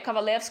Sofia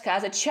Kovalevska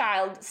as a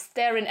child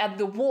staring at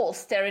the wall,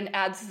 staring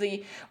at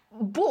the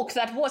book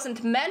that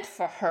wasn't meant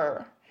for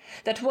her,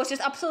 that was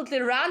just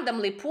absolutely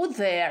randomly put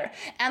there,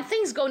 and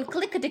things going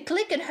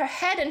clickety-click in her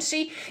head, and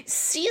she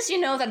sees, you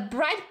know, that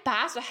bright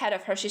path ahead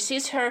of her. She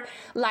sees her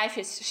life,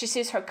 she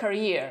sees her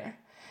career.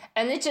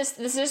 And it just,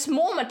 there's this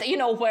moment, you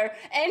know, where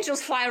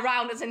angels fly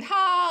around and sing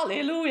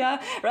hallelujah,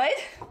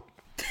 right?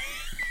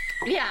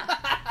 Yeah.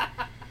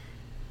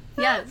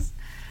 Yes.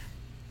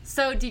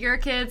 So do your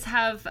kids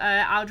have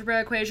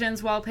algebra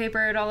equations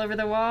wallpapered all over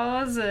the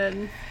walls?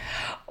 And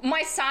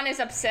my son is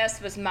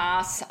obsessed with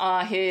math.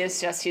 He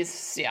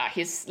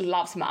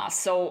loves math.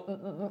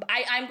 So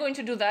I'm going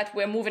to do that.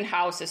 We're moving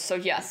houses. So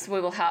yes,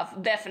 we will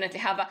definitely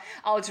have an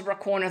algebra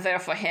corner there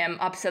for him.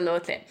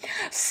 Absolutely.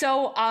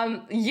 So,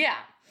 yeah.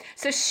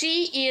 So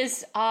she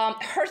is,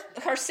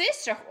 her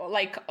sister,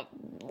 like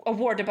a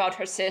word about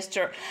her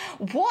sister,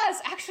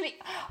 was actually,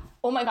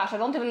 oh my gosh, I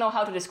don't even know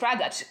how to describe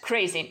that.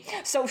 Crazy.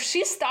 So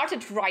she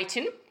started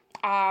writing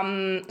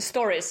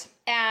stories,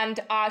 and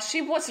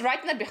she was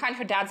writing that behind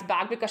her dad's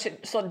back because she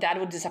thought dad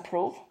would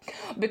disapprove,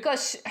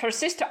 because her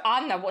sister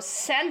Anna was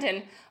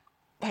sending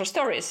her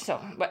stories.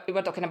 So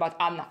we're talking about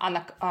Anna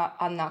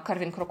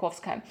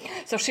Karvin-Krukovskaya.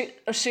 So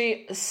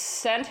she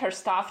sent her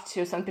stuff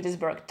to St.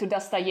 Petersburg, to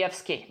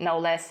Dostoevsky, no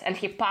less, and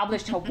he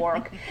published her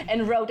work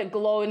and wrote a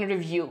glowing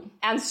review.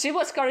 And she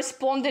was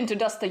corresponding to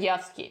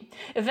Dostoevsky.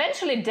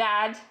 Eventually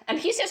dad, and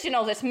he's just, you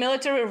know, this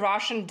military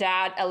Russian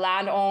dad, a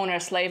landowner,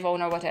 slave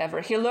owner,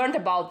 whatever. He learned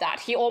about that.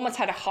 He almost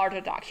had a heart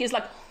attack. He's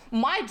like,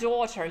 my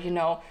daughter, you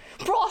know,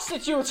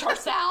 prostitutes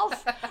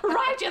herself,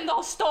 writing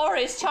those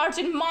stories,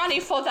 charging money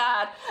for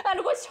that.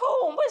 And with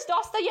whom? With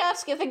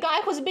Dostoevsky, the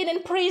guy who's been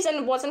in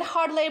prison, was in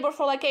hard labor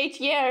for like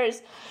 8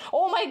 years.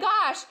 Oh my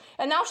gosh.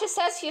 And now she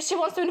says she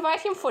wants to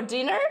invite him for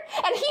dinner,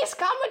 and he's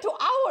coming to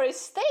our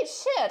estate.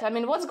 Shit. I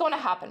mean, what's going to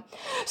happen?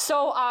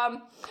 So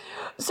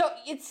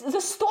it's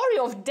the story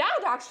of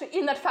dad actually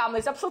in that family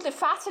is absolutely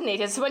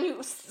fascinating. It's when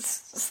you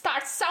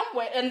start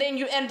somewhere and then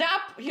you end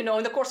up, you know,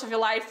 in the course of your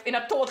life in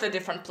a totally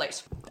different place.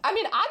 I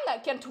mean, Anna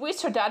can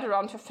twist her dad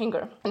around her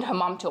finger, and her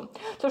mom too.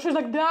 So she's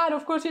like, Dad,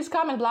 of course he's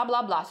coming, blah,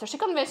 blah, blah. So she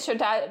convinced her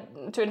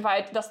dad to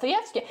invite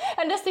Dostoevsky,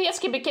 and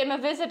Dostoevsky became a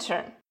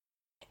visitor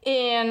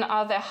in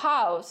their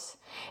house.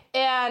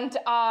 And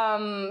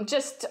to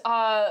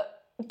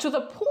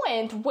the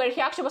point where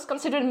he actually was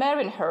considering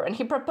marrying her, and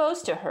he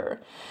proposed to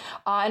her,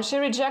 and she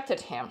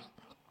rejected him.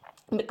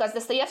 Because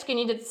Dostoevsky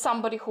needed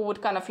somebody who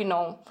would kind of, you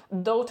know,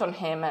 dote on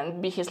him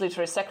and be his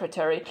literary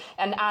secretary.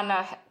 And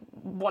Anna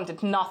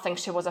wanted nothing.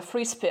 She was a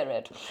free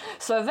spirit.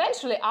 So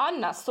eventually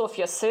Anna,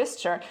 Sofia's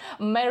sister,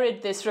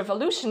 married this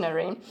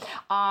revolutionary,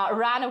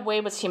 ran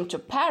away with him to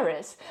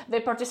Paris.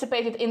 They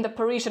participated in the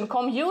Parisian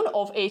Commune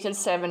of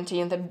 1870,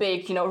 in the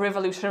big, you know,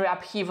 revolutionary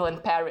upheaval in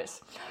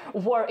Paris.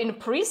 Were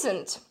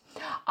imprisoned.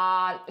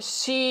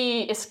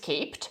 She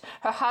escaped.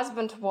 Her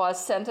husband was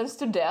sentenced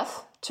to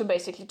death, to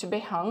be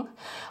hung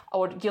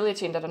or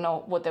guillotined. I don't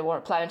know what they were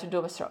planning to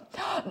do with her.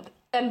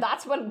 And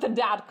that's when the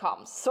dad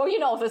comes. So, you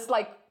know, this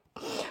like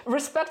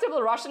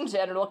respectable Russian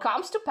general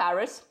comes to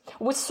Paris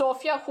with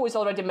Sofia, who is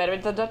already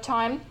married at that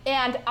time,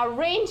 and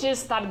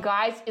arranges that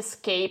guy's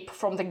escape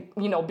from the,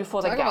 you know,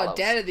 before the gallows. Talk about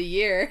dad of the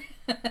year.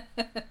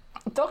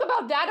 Talk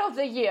about dad of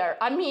the year.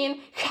 I mean,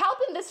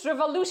 helping this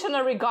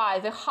revolutionary guy,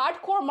 the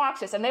hardcore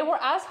Marxists, and they were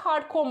as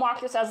hardcore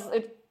Marxists as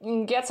it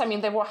gets. I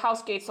mean, they were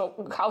house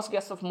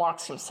guests of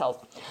Marx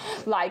himself.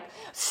 Like,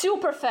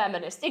 super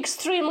feminist,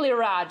 extremely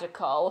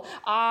radical,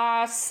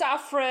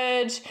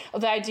 suffrage,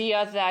 the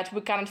idea that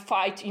we can't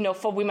fight, you know,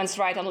 for women's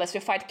rights unless we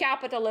fight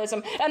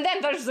capitalism. And then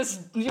there's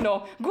this, you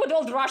know, good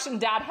old Russian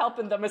dad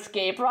helping them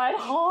escape, right?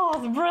 Oh,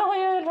 it's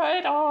brilliant,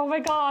 right? Oh my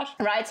gosh.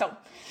 Right, so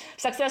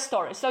success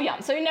stories. So yeah,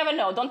 so you never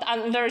know. Don't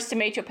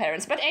underestimate your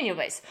parents. But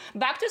anyways,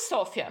 back to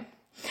Sofia.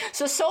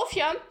 So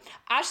Sofia,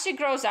 as she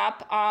grows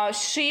up,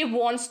 she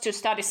wants to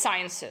study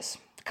sciences.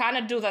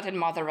 Cannot do that in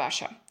Mother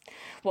Russia.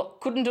 Well,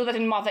 couldn't do that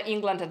in Mother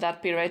England at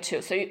that period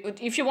too. So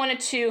if you wanted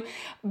to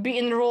be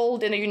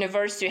enrolled in a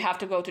university, you have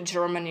to go to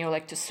Germany or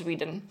like to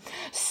Sweden.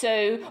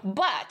 So,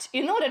 but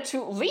in order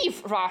to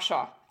leave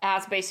Russia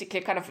as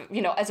basically kind of,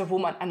 you know, as a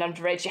woman and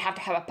underage, you have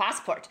to have a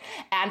passport.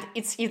 And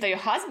it's either your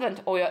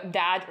husband or your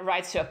dad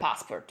writes you a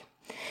passport.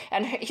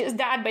 And his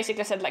dad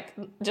basically said, like,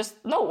 just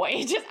no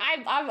way. Just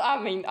I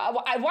mean,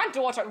 one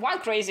daughter, one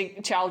crazy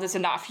child is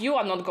enough. You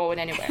are not going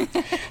anywhere.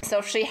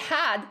 So she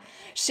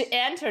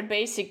entered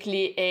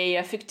basically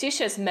a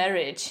fictitious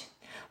marriage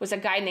with a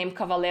guy named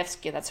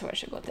Kovalevsky. That's where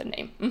she got the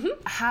name.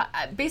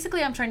 Mm-hmm.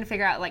 Basically, I'm trying to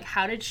figure out, like,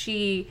 how did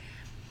she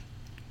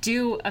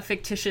do a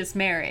fictitious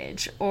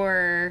marriage,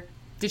 or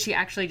did she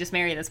actually just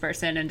marry this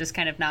person and just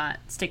kind of not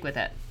stick with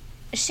it?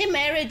 She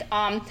married,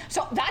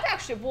 so that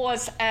actually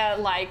was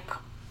like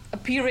a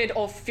period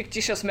of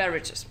fictitious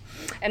marriages.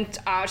 And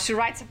she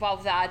writes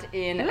about that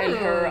in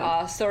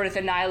her story,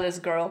 The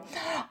Nihilist Girl.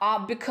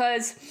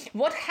 Because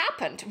what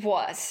happened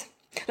was,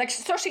 like,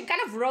 so she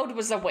kind of rode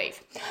with the wave.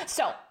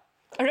 So,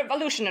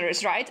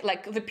 revolutionaries, right?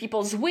 Like the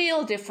People's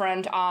Will,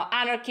 different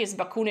anarchists,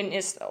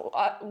 Bakuninists,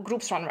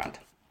 groups run around.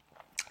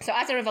 So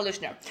as a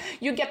revolutionary,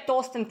 you get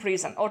tossed in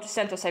prison or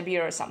sent to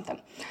Siberia or something.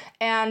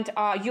 And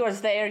you're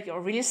there, you're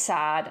really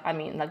sad. I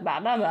mean, like, blah,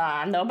 blah,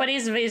 blah.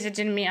 Nobody's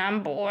visiting me,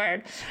 I'm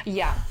bored.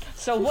 Yeah.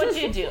 So what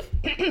do?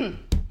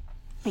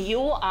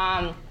 You,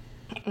 and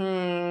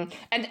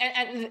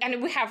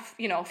we have,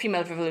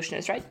 female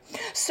revolutionaries, right?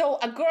 So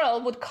a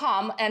girl would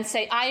come and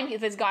say, I am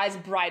this guy's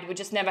bride. We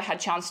just never had a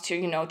chance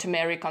to, to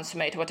marry,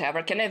 consummate,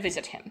 whatever. Can I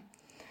visit him?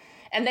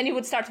 And then you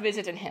would start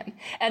visiting him.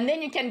 And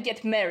then you can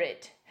get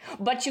married.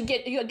 But you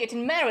are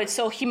getting married,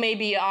 so he may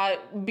be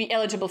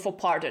eligible for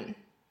pardon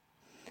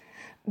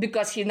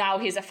because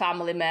he's a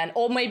family man,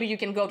 or maybe you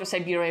can go to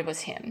Siberia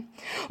with him,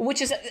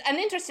 which is an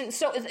interesting.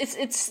 So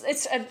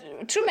it's a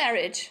true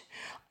marriage,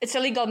 it's a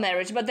legal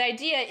marriage, but the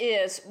idea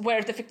is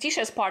where the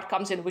fictitious part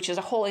comes in, which is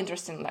a whole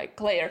interesting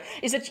layer,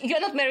 is that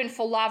you're not marrying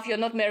for love, you're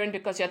not marrying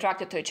because you're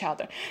attracted to each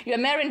other, you're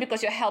marrying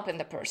because you're helping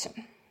the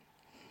person.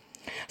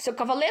 So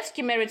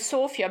Kovalevsky married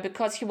Sofia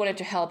because he wanted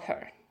to help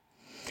her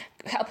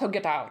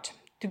get out,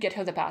 to get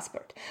her the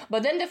passport.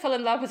 But then they fell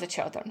in love with each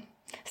other,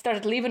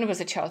 started living with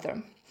each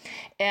other,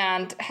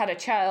 and had a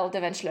child,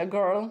 eventually a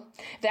girl.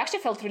 They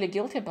actually felt really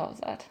guilty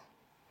about that.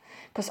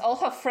 Because all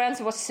her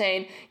friends were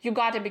saying, you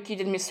gotta be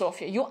kidding me,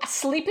 Sofia. You are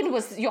sleeping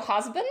with your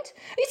husband?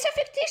 It's a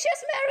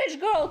fictitious marriage,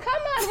 girl.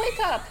 Come on, wake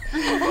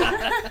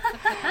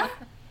up.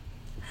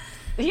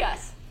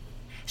 Yes.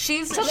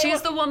 She's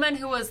the woman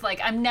who was like,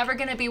 I'm never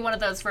going to be one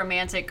of those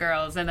romantic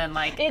girls, and then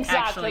exactly,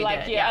 actually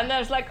like, did. Yeah. And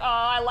there's like, oh,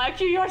 I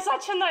like you. You're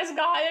such a nice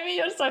guy. I mean,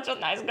 you're such a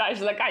nice guy.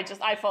 She's like,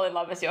 I fell in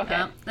love with you. Okay.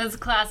 Yeah, that's a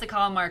classic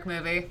Hallmark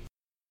movie.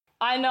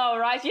 I know,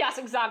 right? Yes,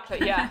 exactly.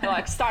 Yeah,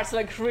 like starts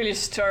like really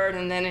stirred,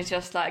 and then it's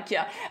just like,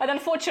 yeah. And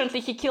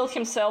unfortunately, he killed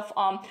himself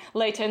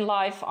later in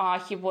life.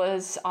 He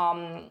was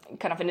kind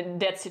of in a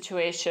dead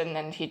situation,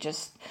 and he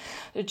just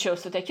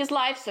chose to take his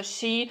life. So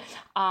she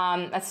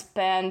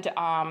spent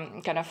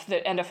kind of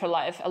the end of her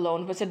life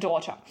alone with a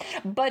daughter.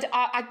 But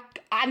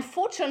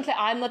unfortunately,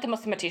 I'm not a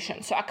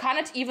mathematician, so I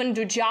cannot even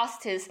do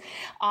justice,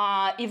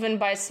 even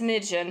by a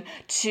smidgen,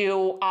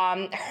 to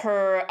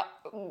her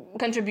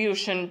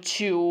contribution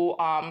to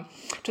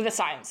the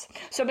science.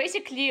 So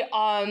basically,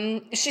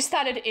 she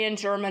studied in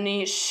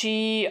Germany.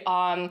 She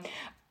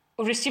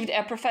received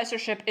a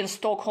professorship in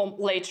Stockholm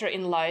later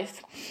in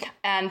life,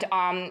 and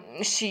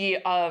she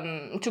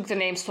took the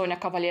name Sonia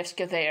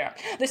Kovalevsky there.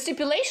 The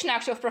stipulation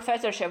actually of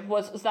professorship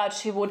was that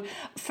she would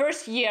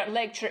first year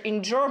lecture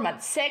in German,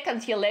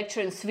 second year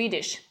lecture in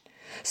Swedish.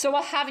 So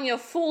while having a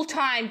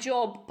full-time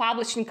job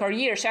publishing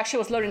career, she actually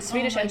was learning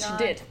Swedish, and she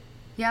did.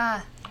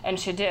 Yeah. And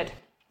she did.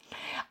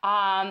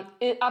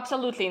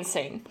 Absolutely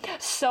insane.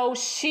 So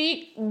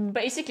she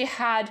basically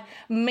had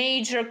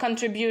major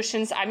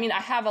contributions. I mean,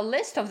 I have a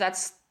list of that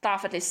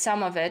stuff, at least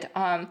some of it.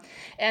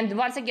 And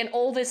once again,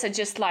 all this are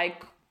just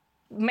like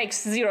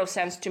makes zero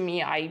sense to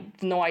me. I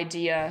have no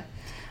idea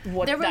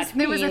what that means.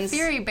 There was a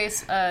theory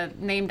based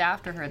named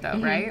after her, though,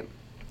 right?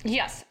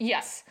 Yes.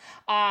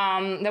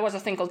 There was a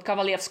thing called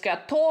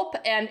Kovalevskaya Top,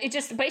 and it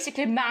just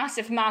basically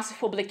massive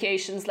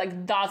publications,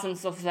 like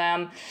dozens of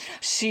them.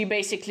 She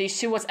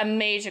was a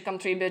major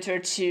contributor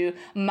to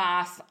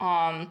math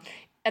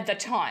at the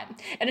time.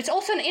 And it's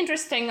also an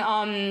interesting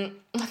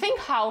thing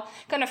how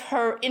kind of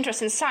her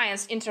interest in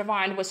science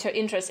intertwined with her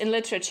interest in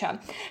literature.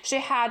 She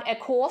had a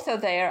co-author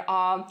there,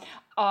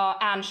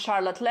 Anne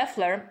Charlotte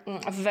Leffler,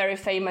 a very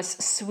famous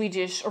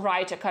Swedish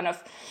writer, kind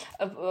of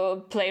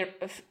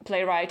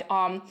playwright.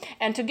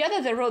 And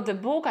together they wrote the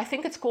book. I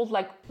think it's called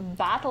like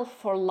Battle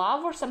for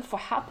Love or something, for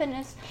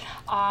Happiness.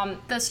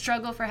 The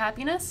Struggle for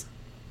Happiness?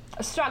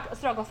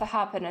 Struggle for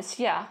Happiness,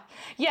 yeah.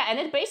 Yeah, and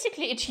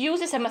it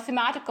uses a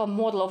mathematical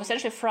model of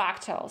essentially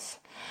fractals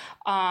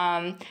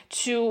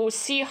to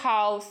see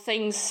how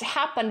things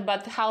happen,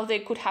 but how they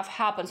could have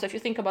happened. So if you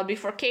think about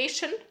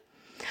bifurcation,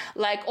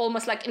 like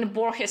almost like in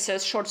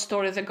Borges's short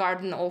story, The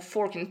Garden of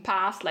Forking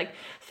Paths, like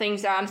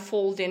things are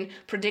unfolding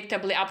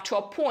predictably up to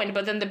a point,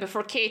 but then they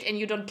bifurcate, and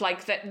you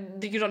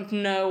don't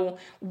know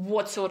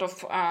what sort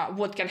of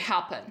what can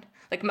happen,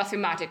 like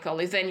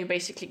mathematically. Then you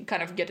basically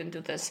kind of get into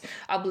this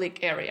oblique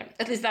area.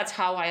 At least that's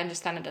how I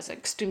understand it as an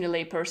extremely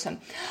lay person.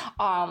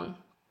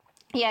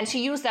 Yeah, and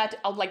she used that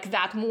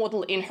that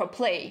model in her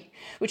play,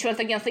 which once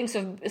again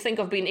think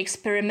of being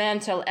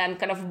experimental and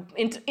kind of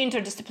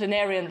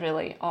interdisciplinary,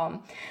 really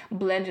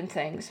blending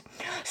things.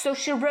 So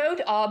she wrote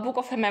a book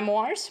of her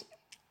memoirs,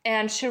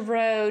 and she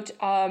wrote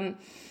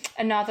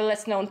another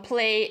less known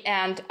play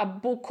and a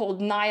book called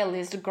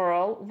Nihilist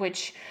Girl,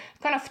 which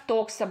kind of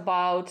talks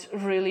about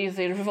really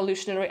the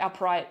revolutionary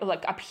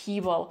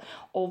upheaval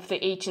of the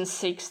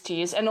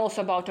 1860s, and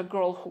also about a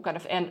girl who kind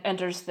of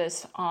enters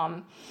this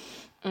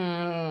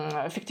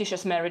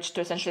fictitious marriage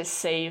to essentially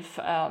save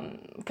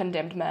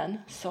condemned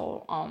men.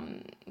 So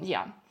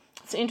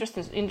it's an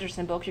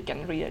interesting book. You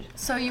can read it.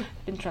 So you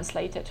been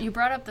translated. You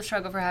brought up The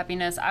Struggle for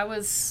Happiness. I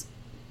was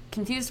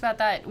confused about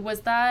that.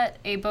 Was that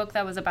a book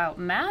that was about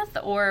math,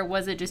 or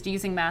was it just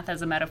using math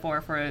as a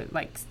metaphor for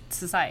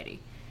society?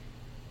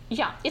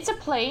 Yeah, it's a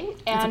play,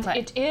 and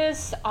it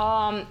is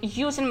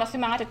using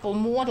mathematical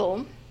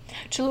model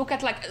to look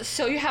at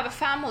so you have a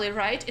family,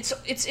 right?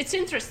 It's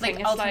interesting.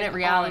 It's alternate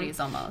realities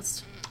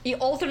almost.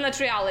 Alternate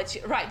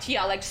reality, right?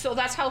 Yeah, so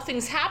that's how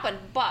things happen.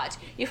 But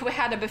if we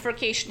had a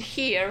bifurcation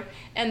here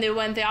and they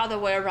went the other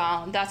way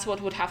around, that's what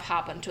would have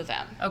happened to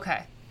them.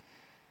 Okay.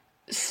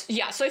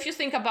 Yeah, so if you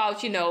think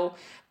about,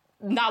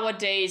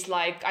 nowadays,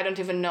 I don't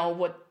even know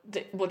what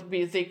would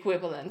be the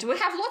equivalent. We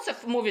have lots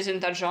of movies in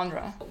that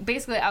genre.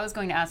 Basically, I was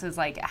going to ask is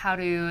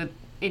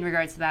in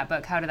regards to that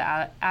book, how do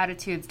the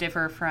attitudes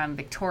differ from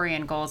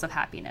Victorian goals of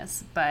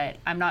happiness? But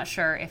I'm not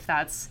sure if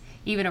that's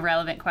even a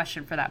relevant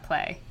question for that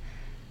play.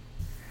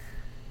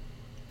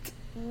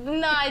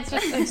 No,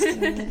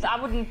 I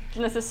wouldn't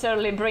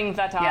necessarily bring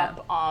that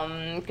up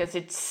because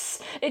it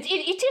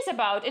is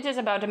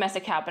about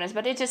domestic happiness,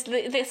 but it just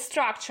the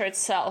structure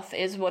itself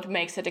is what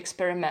makes it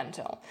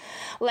experimental.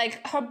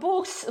 Her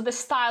books, the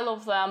style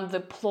of them, the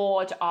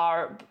plot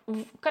are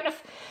kind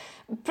of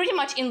pretty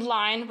much in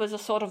line with the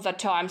sort of the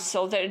time,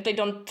 so they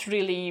don't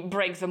really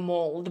break the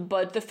mold.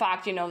 But the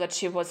fact, that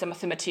she was a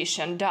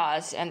mathematician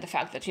does, and the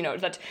fact that,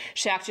 that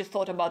she actually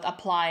thought about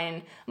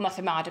applying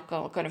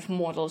mathematical kind of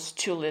models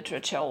to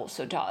literature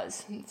also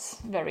does. It's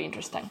very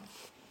interesting.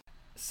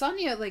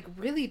 Sonia,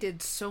 really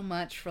did so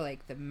much for,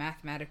 the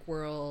mathematic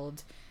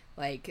world,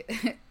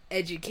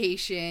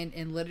 education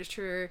and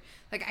literature.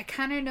 I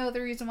kind of know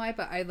the reason why,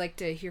 but I'd like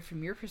to hear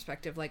from your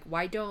perspective.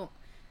 Why don't,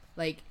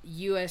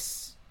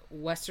 U.S.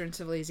 Western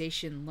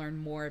civilization learn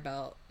more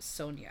about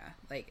Sonia,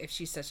 if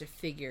she's such a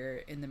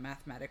figure in the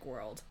mathematic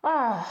world?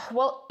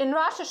 Well, in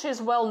Russia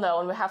she's well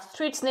known. We have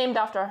streets named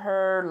after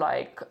her.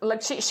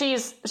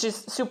 She's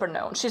super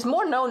known. She's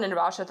more known in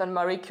Russia than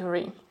Marie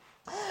Curie.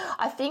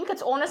 I think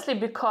it's honestly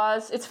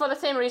because it's for the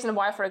same reason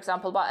why, for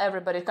example,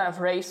 everybody kind of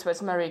raced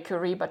with Marie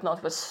Curie but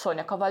not with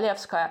Sonia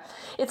Kovalevskaya.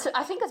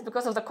 I think it's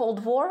because of the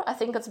Cold War. I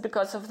think it's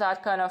because of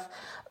that kind of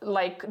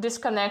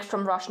disconnect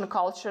from Russian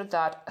culture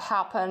that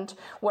happened,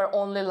 where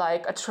only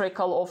a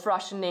trickle of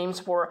Russian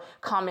names were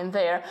coming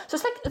there. So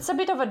it's a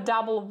bit of a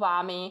double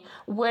whammy,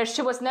 where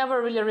she was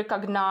never really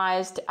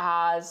recognized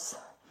as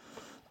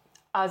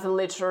a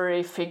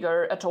literary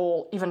figure at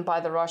all, even by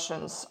the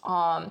Russians.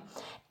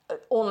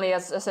 Only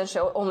as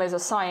a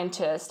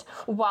scientist,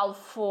 while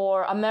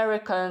for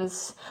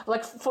Americans,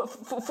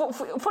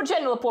 for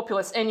general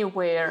populace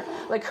anywhere,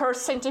 her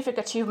scientific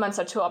achievements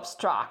are too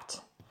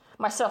abstract,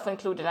 myself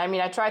included. I mean,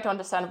 I tried to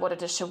understand what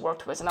it is she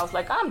worked with, and I was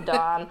like, I'm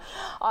done.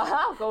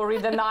 Go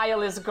read The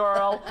Nihilist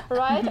Girl,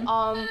 right?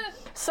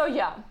 So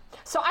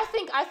I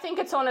think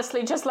it's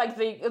honestly just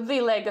the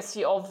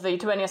legacy of the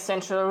 20th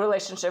century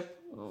relationship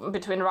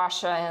between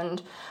Russia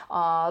and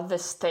the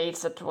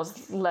States that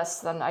was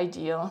less than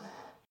ideal.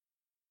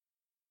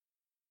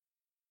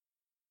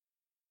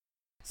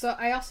 So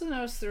I also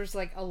noticed there's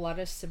a lot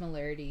of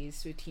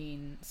similarities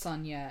between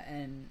Sonia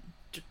and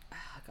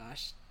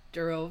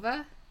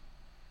Durova.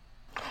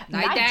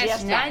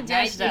 Nadezhda.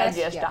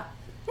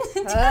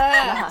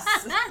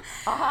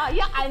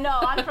 Yeah, I know,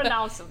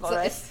 unpronounceable.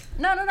 Right?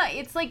 No.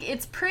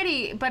 It's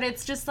pretty, but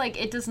it's just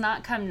it does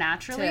not come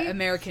naturally to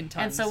American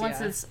tongues.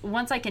 And so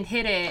once I can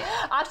hit it.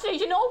 Actually,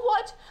 you know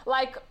what?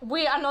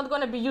 We are not going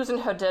to be using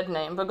her dead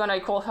name. We're going to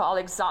call her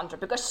Alexandra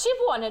because she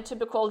wanted to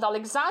be called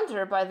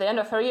Alexander by the end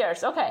of her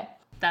years. Okay.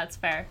 That's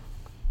fair.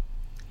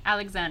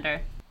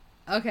 Alexander.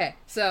 Okay,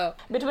 so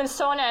between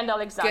Sonia and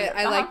Alexander. Good,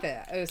 I like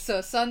that.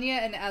 So Sonia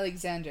and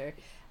Alexander.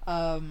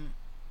 Do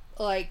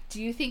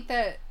you think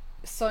that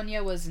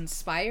Sonia was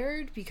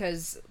inspired?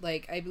 Because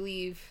I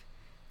believe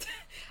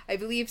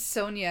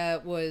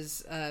Sonia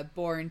was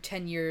born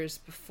 10 years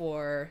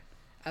before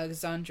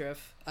Alexandrov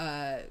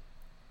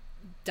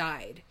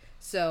died.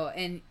 So,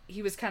 and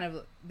he was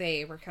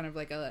they were kind of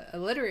a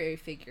literary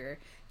figure.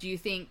 Do you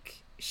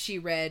think she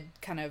read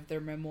kind of their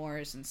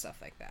memoirs and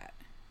stuff like that?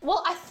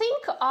 Well, I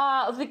think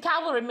The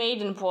Cavalry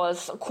Maiden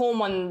was a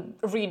common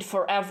read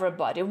for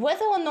everybody.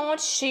 Whether or not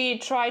she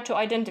tried to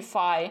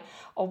identify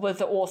with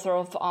the author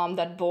of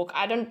that book,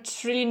 I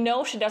don't really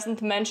know. She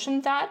doesn't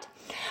mention that.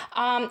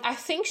 I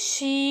think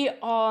she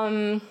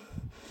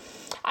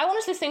I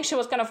honestly think she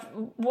was kind of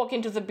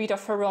walking to the beat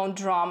of her own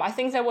drum. I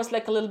think there was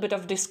like a little bit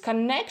of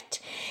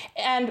disconnect.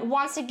 And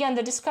once again,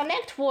 the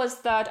disconnect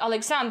was that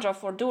Alexandra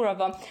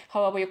Fordurova,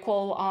 however you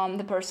call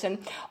the person,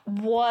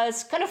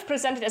 was kind of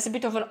presented as a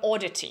bit of an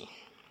oddity.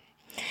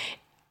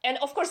 And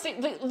of course,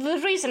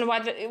 the reason why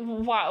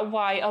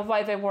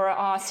they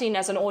were seen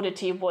as an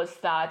oddity was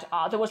that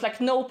there was like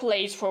no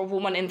place for a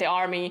woman in the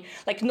army,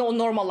 like no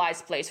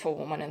normalized place for a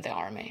woman in the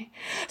army.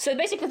 So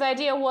basically, the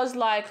idea was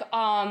like,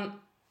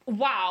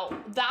 wow,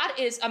 that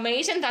is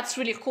amazing, that's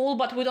really cool,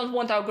 but we don't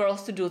want our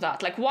girls to do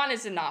that. Like, one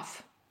is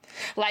enough.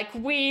 Like,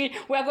 we're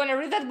going to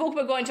read that book,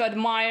 we're going to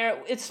admire,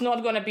 it's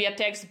not going to be a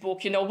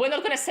textbook, you know, we're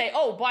not going to say,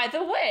 oh, by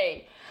the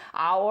way,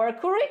 our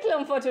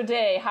curriculum for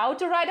today, how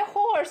to ride a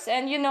horse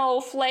and, you know,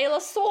 flail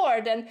a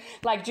sword, and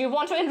like, do you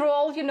want to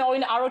enroll, you know,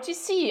 in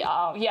ROTC?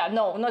 Yeah,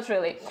 no, not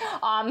really.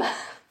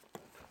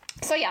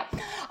 So yeah,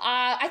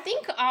 I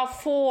think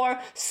for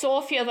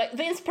Sofia,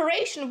 the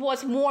inspiration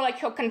was more like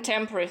her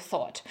contemporary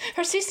thought.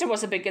 Her sister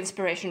was a big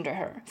inspiration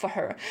for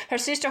her. Her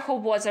sister, who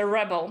was a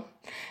rebel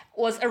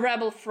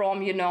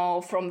from, you know,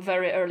 from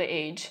very early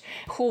age,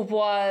 who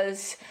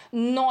was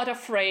not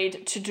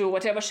afraid to do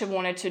whatever she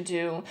wanted to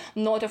do,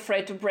 not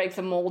afraid to break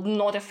the mold,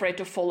 not afraid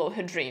to follow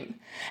her dream.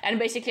 And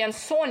basically, and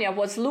Sonia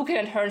was looking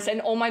at her and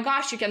saying, oh my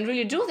gosh, you can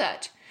really do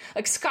that.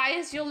 Like, sky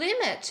is your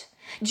limit.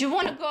 Do you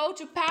want to go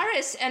to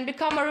Paris and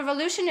become a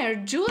revolutionary?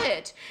 Do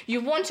it.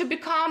 You want to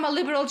become a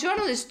liberal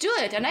journalist? Do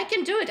it. And I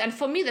can do it. And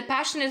for me, the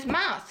passion is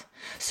math.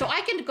 So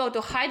I can go to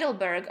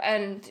Heidelberg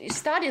and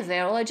study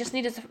there. All I just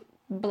need is a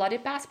bloody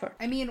passport.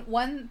 I mean,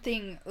 one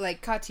thing,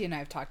 like, Katya and I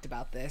have talked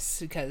about this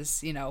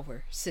because, you know,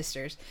 we're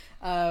sisters.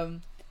 But,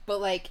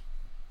 like,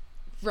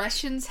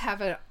 Russians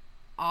have an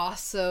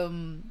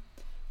awesome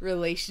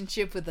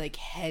relationship with, like,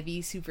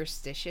 heavy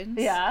superstitions.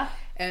 Yeah.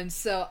 And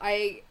so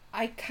I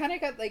kind of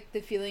got, like,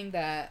 the feeling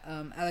that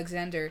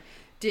Alexander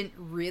didn't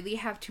really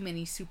have too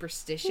many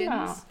superstitions.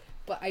 Yeah.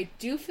 But I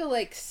do feel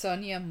like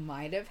Sonia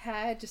might have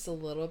had just a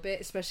little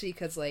bit, especially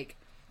because, like,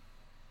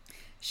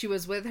 she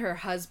was with her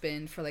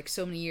husband for, like,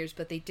 so many years,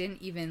 but they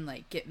didn't even,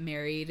 like, get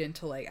married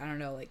until, like, I don't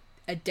know, like,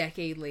 a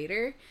decade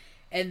later.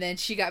 And then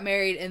she got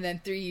married, and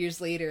then 3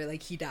 years later,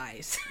 like, he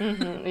dies.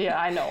 Mm-hmm. Yeah,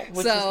 I know.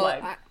 Which is,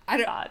 like, I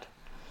don't, God.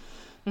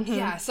 Mm-hmm.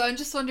 Yeah, so I'm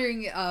just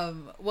wondering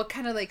what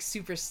kind of, like,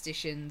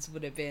 superstitions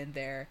would have been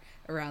there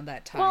around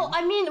that time. Well,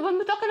 I mean, when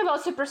we're talking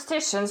about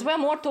superstitions, we're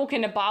more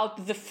talking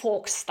about the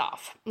folk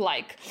stuff.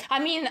 Like,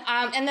 I mean,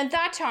 and at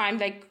that time,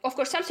 like, of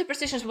course, some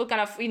superstitions would kind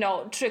of, you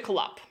know, trickle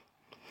up.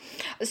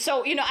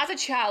 So, you know, as a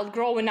child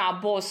growing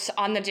up, both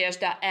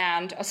Nadezhda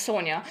and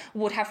Sonia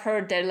would have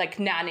heard that, like,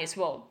 nannies,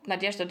 well,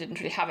 Nadezhda didn't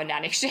really have a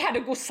nanny. She had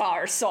a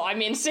gusar, so, I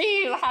mean,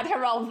 she had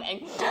her own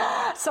thing.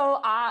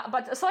 So,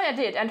 but Sonia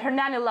did, and her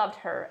nanny loved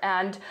her,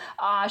 and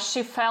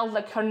she felt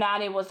like her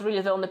nanny was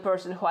really the only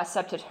person who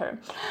accepted her.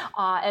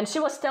 And she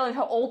was telling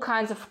her all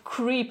kinds of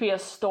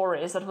creepiest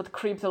stories that would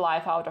creep the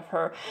life out of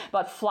her,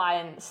 about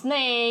flying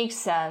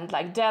snakes and,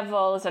 like,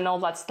 devils and all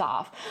that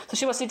stuff. So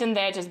she was sitting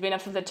there just being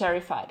absolutely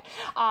terrified.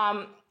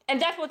 And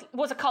that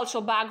was a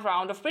cultural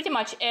background of pretty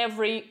much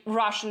every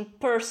Russian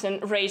person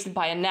raised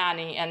by a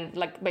nanny and,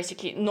 like,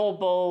 basically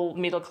noble,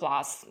 middle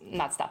class,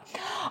 that stuff.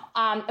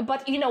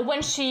 But, you know,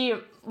 when she,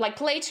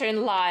 like, later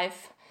in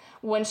life,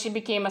 when she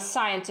became a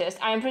scientist,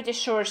 I'm pretty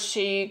sure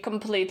she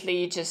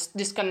completely just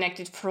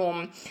disconnected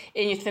from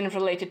anything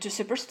related to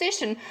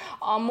superstition,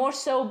 more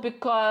so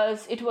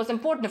because it was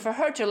important for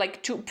her to,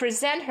 like, to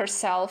present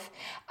herself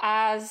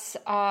as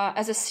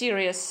a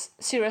serious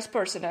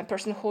person, a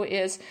person who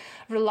is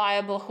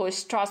reliable, who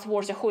is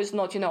trustworthy, who is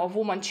not, you know, a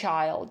woman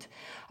child,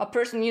 a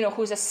person, you know,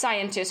 who is a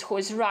scientist, who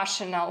is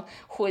rational,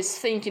 who is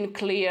thinking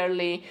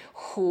clearly,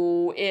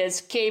 who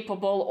is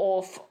capable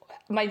of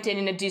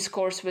maintaining a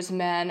discourse with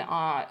men,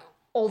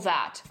 all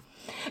that.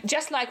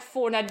 Just like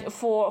for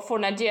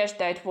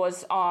Nadezhda, it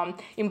was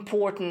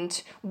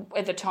important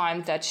at the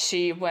time that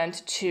she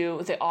went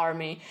to the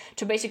army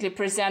to basically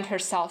present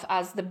herself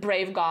as the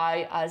brave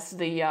guy, as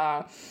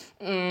the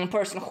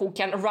person who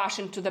can rush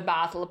into the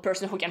battle, a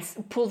person who can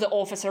pull the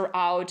officer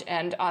out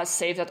and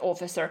save that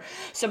officer.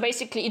 So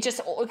basically, it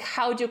just,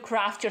 how do you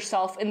craft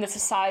yourself in the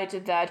society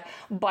that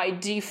by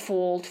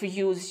default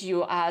views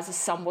you as a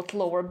somewhat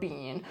lower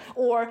being,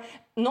 or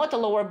not a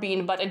lower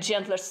being, but a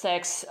gentler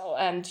sex,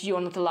 and you're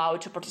not allowed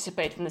to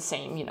participate in the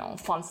same, you know,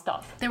 fun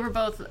stuff. They were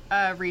both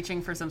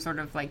reaching for some sort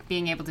of, like,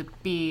 being able to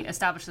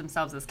establish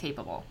themselves as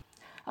capable.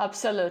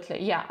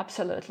 Absolutely, yeah,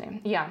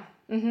 absolutely, yeah.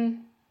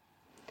 Mm-hmm.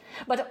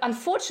 But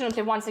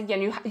unfortunately, once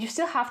again, you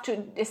still have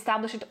to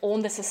establish it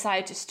on the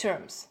society's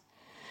terms,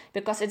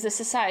 because it's the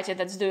society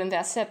that's doing the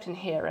accepting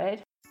here,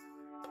 right?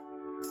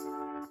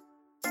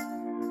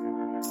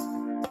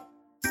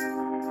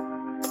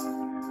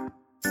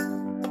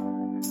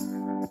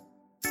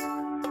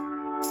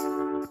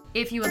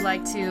 If you would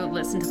like to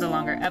listen to the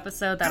longer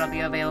episode, that'll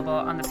be available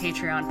on the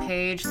Patreon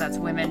page. That's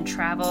Women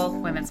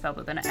Travel, women spelled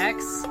with an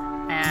X.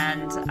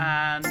 And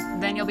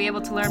then you'll be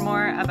able to learn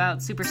more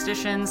about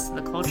superstitions,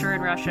 the culture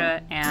in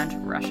Russia,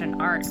 and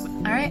Russian art.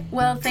 All right.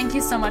 Well, thank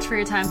you so much for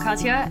your time,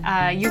 Katya.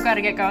 You've got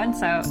to get going,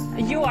 so...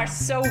 You are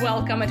so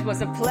welcome. It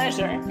was a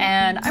pleasure.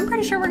 And I'm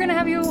pretty sure we're going to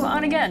have you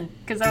on again,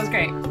 because that was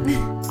great.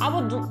 I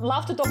would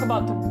love to talk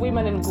about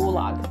women in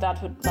Gulag.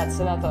 That's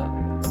another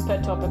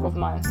pet topic of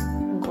mine.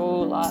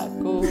 Gulag.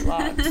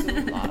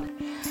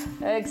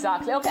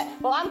 Exactly. Okay.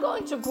 Well, I'm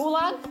going to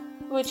Gulag,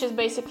 which is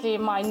basically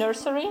my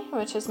nursery,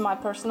 which is my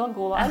personal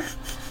gulag.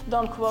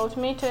 Don't quote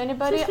me to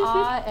anybody.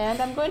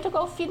 And I'm going to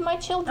go feed my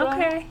children.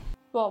 Okay.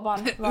 Well,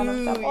 one of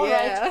them. All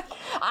right.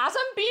 As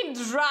I'm being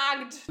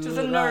dragged to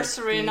the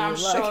nursery and I'm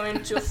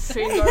showing 2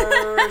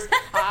 fingers.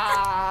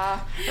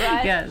 Right?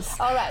 Yes.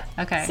 All right.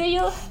 Okay. See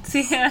you.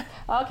 See ya.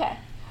 Okay.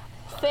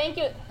 Thank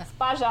you.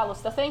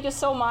 Пожалуйста. Thank you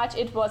so much.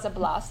 It was a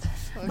blast.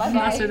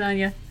 Bye-bye. До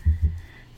свидания.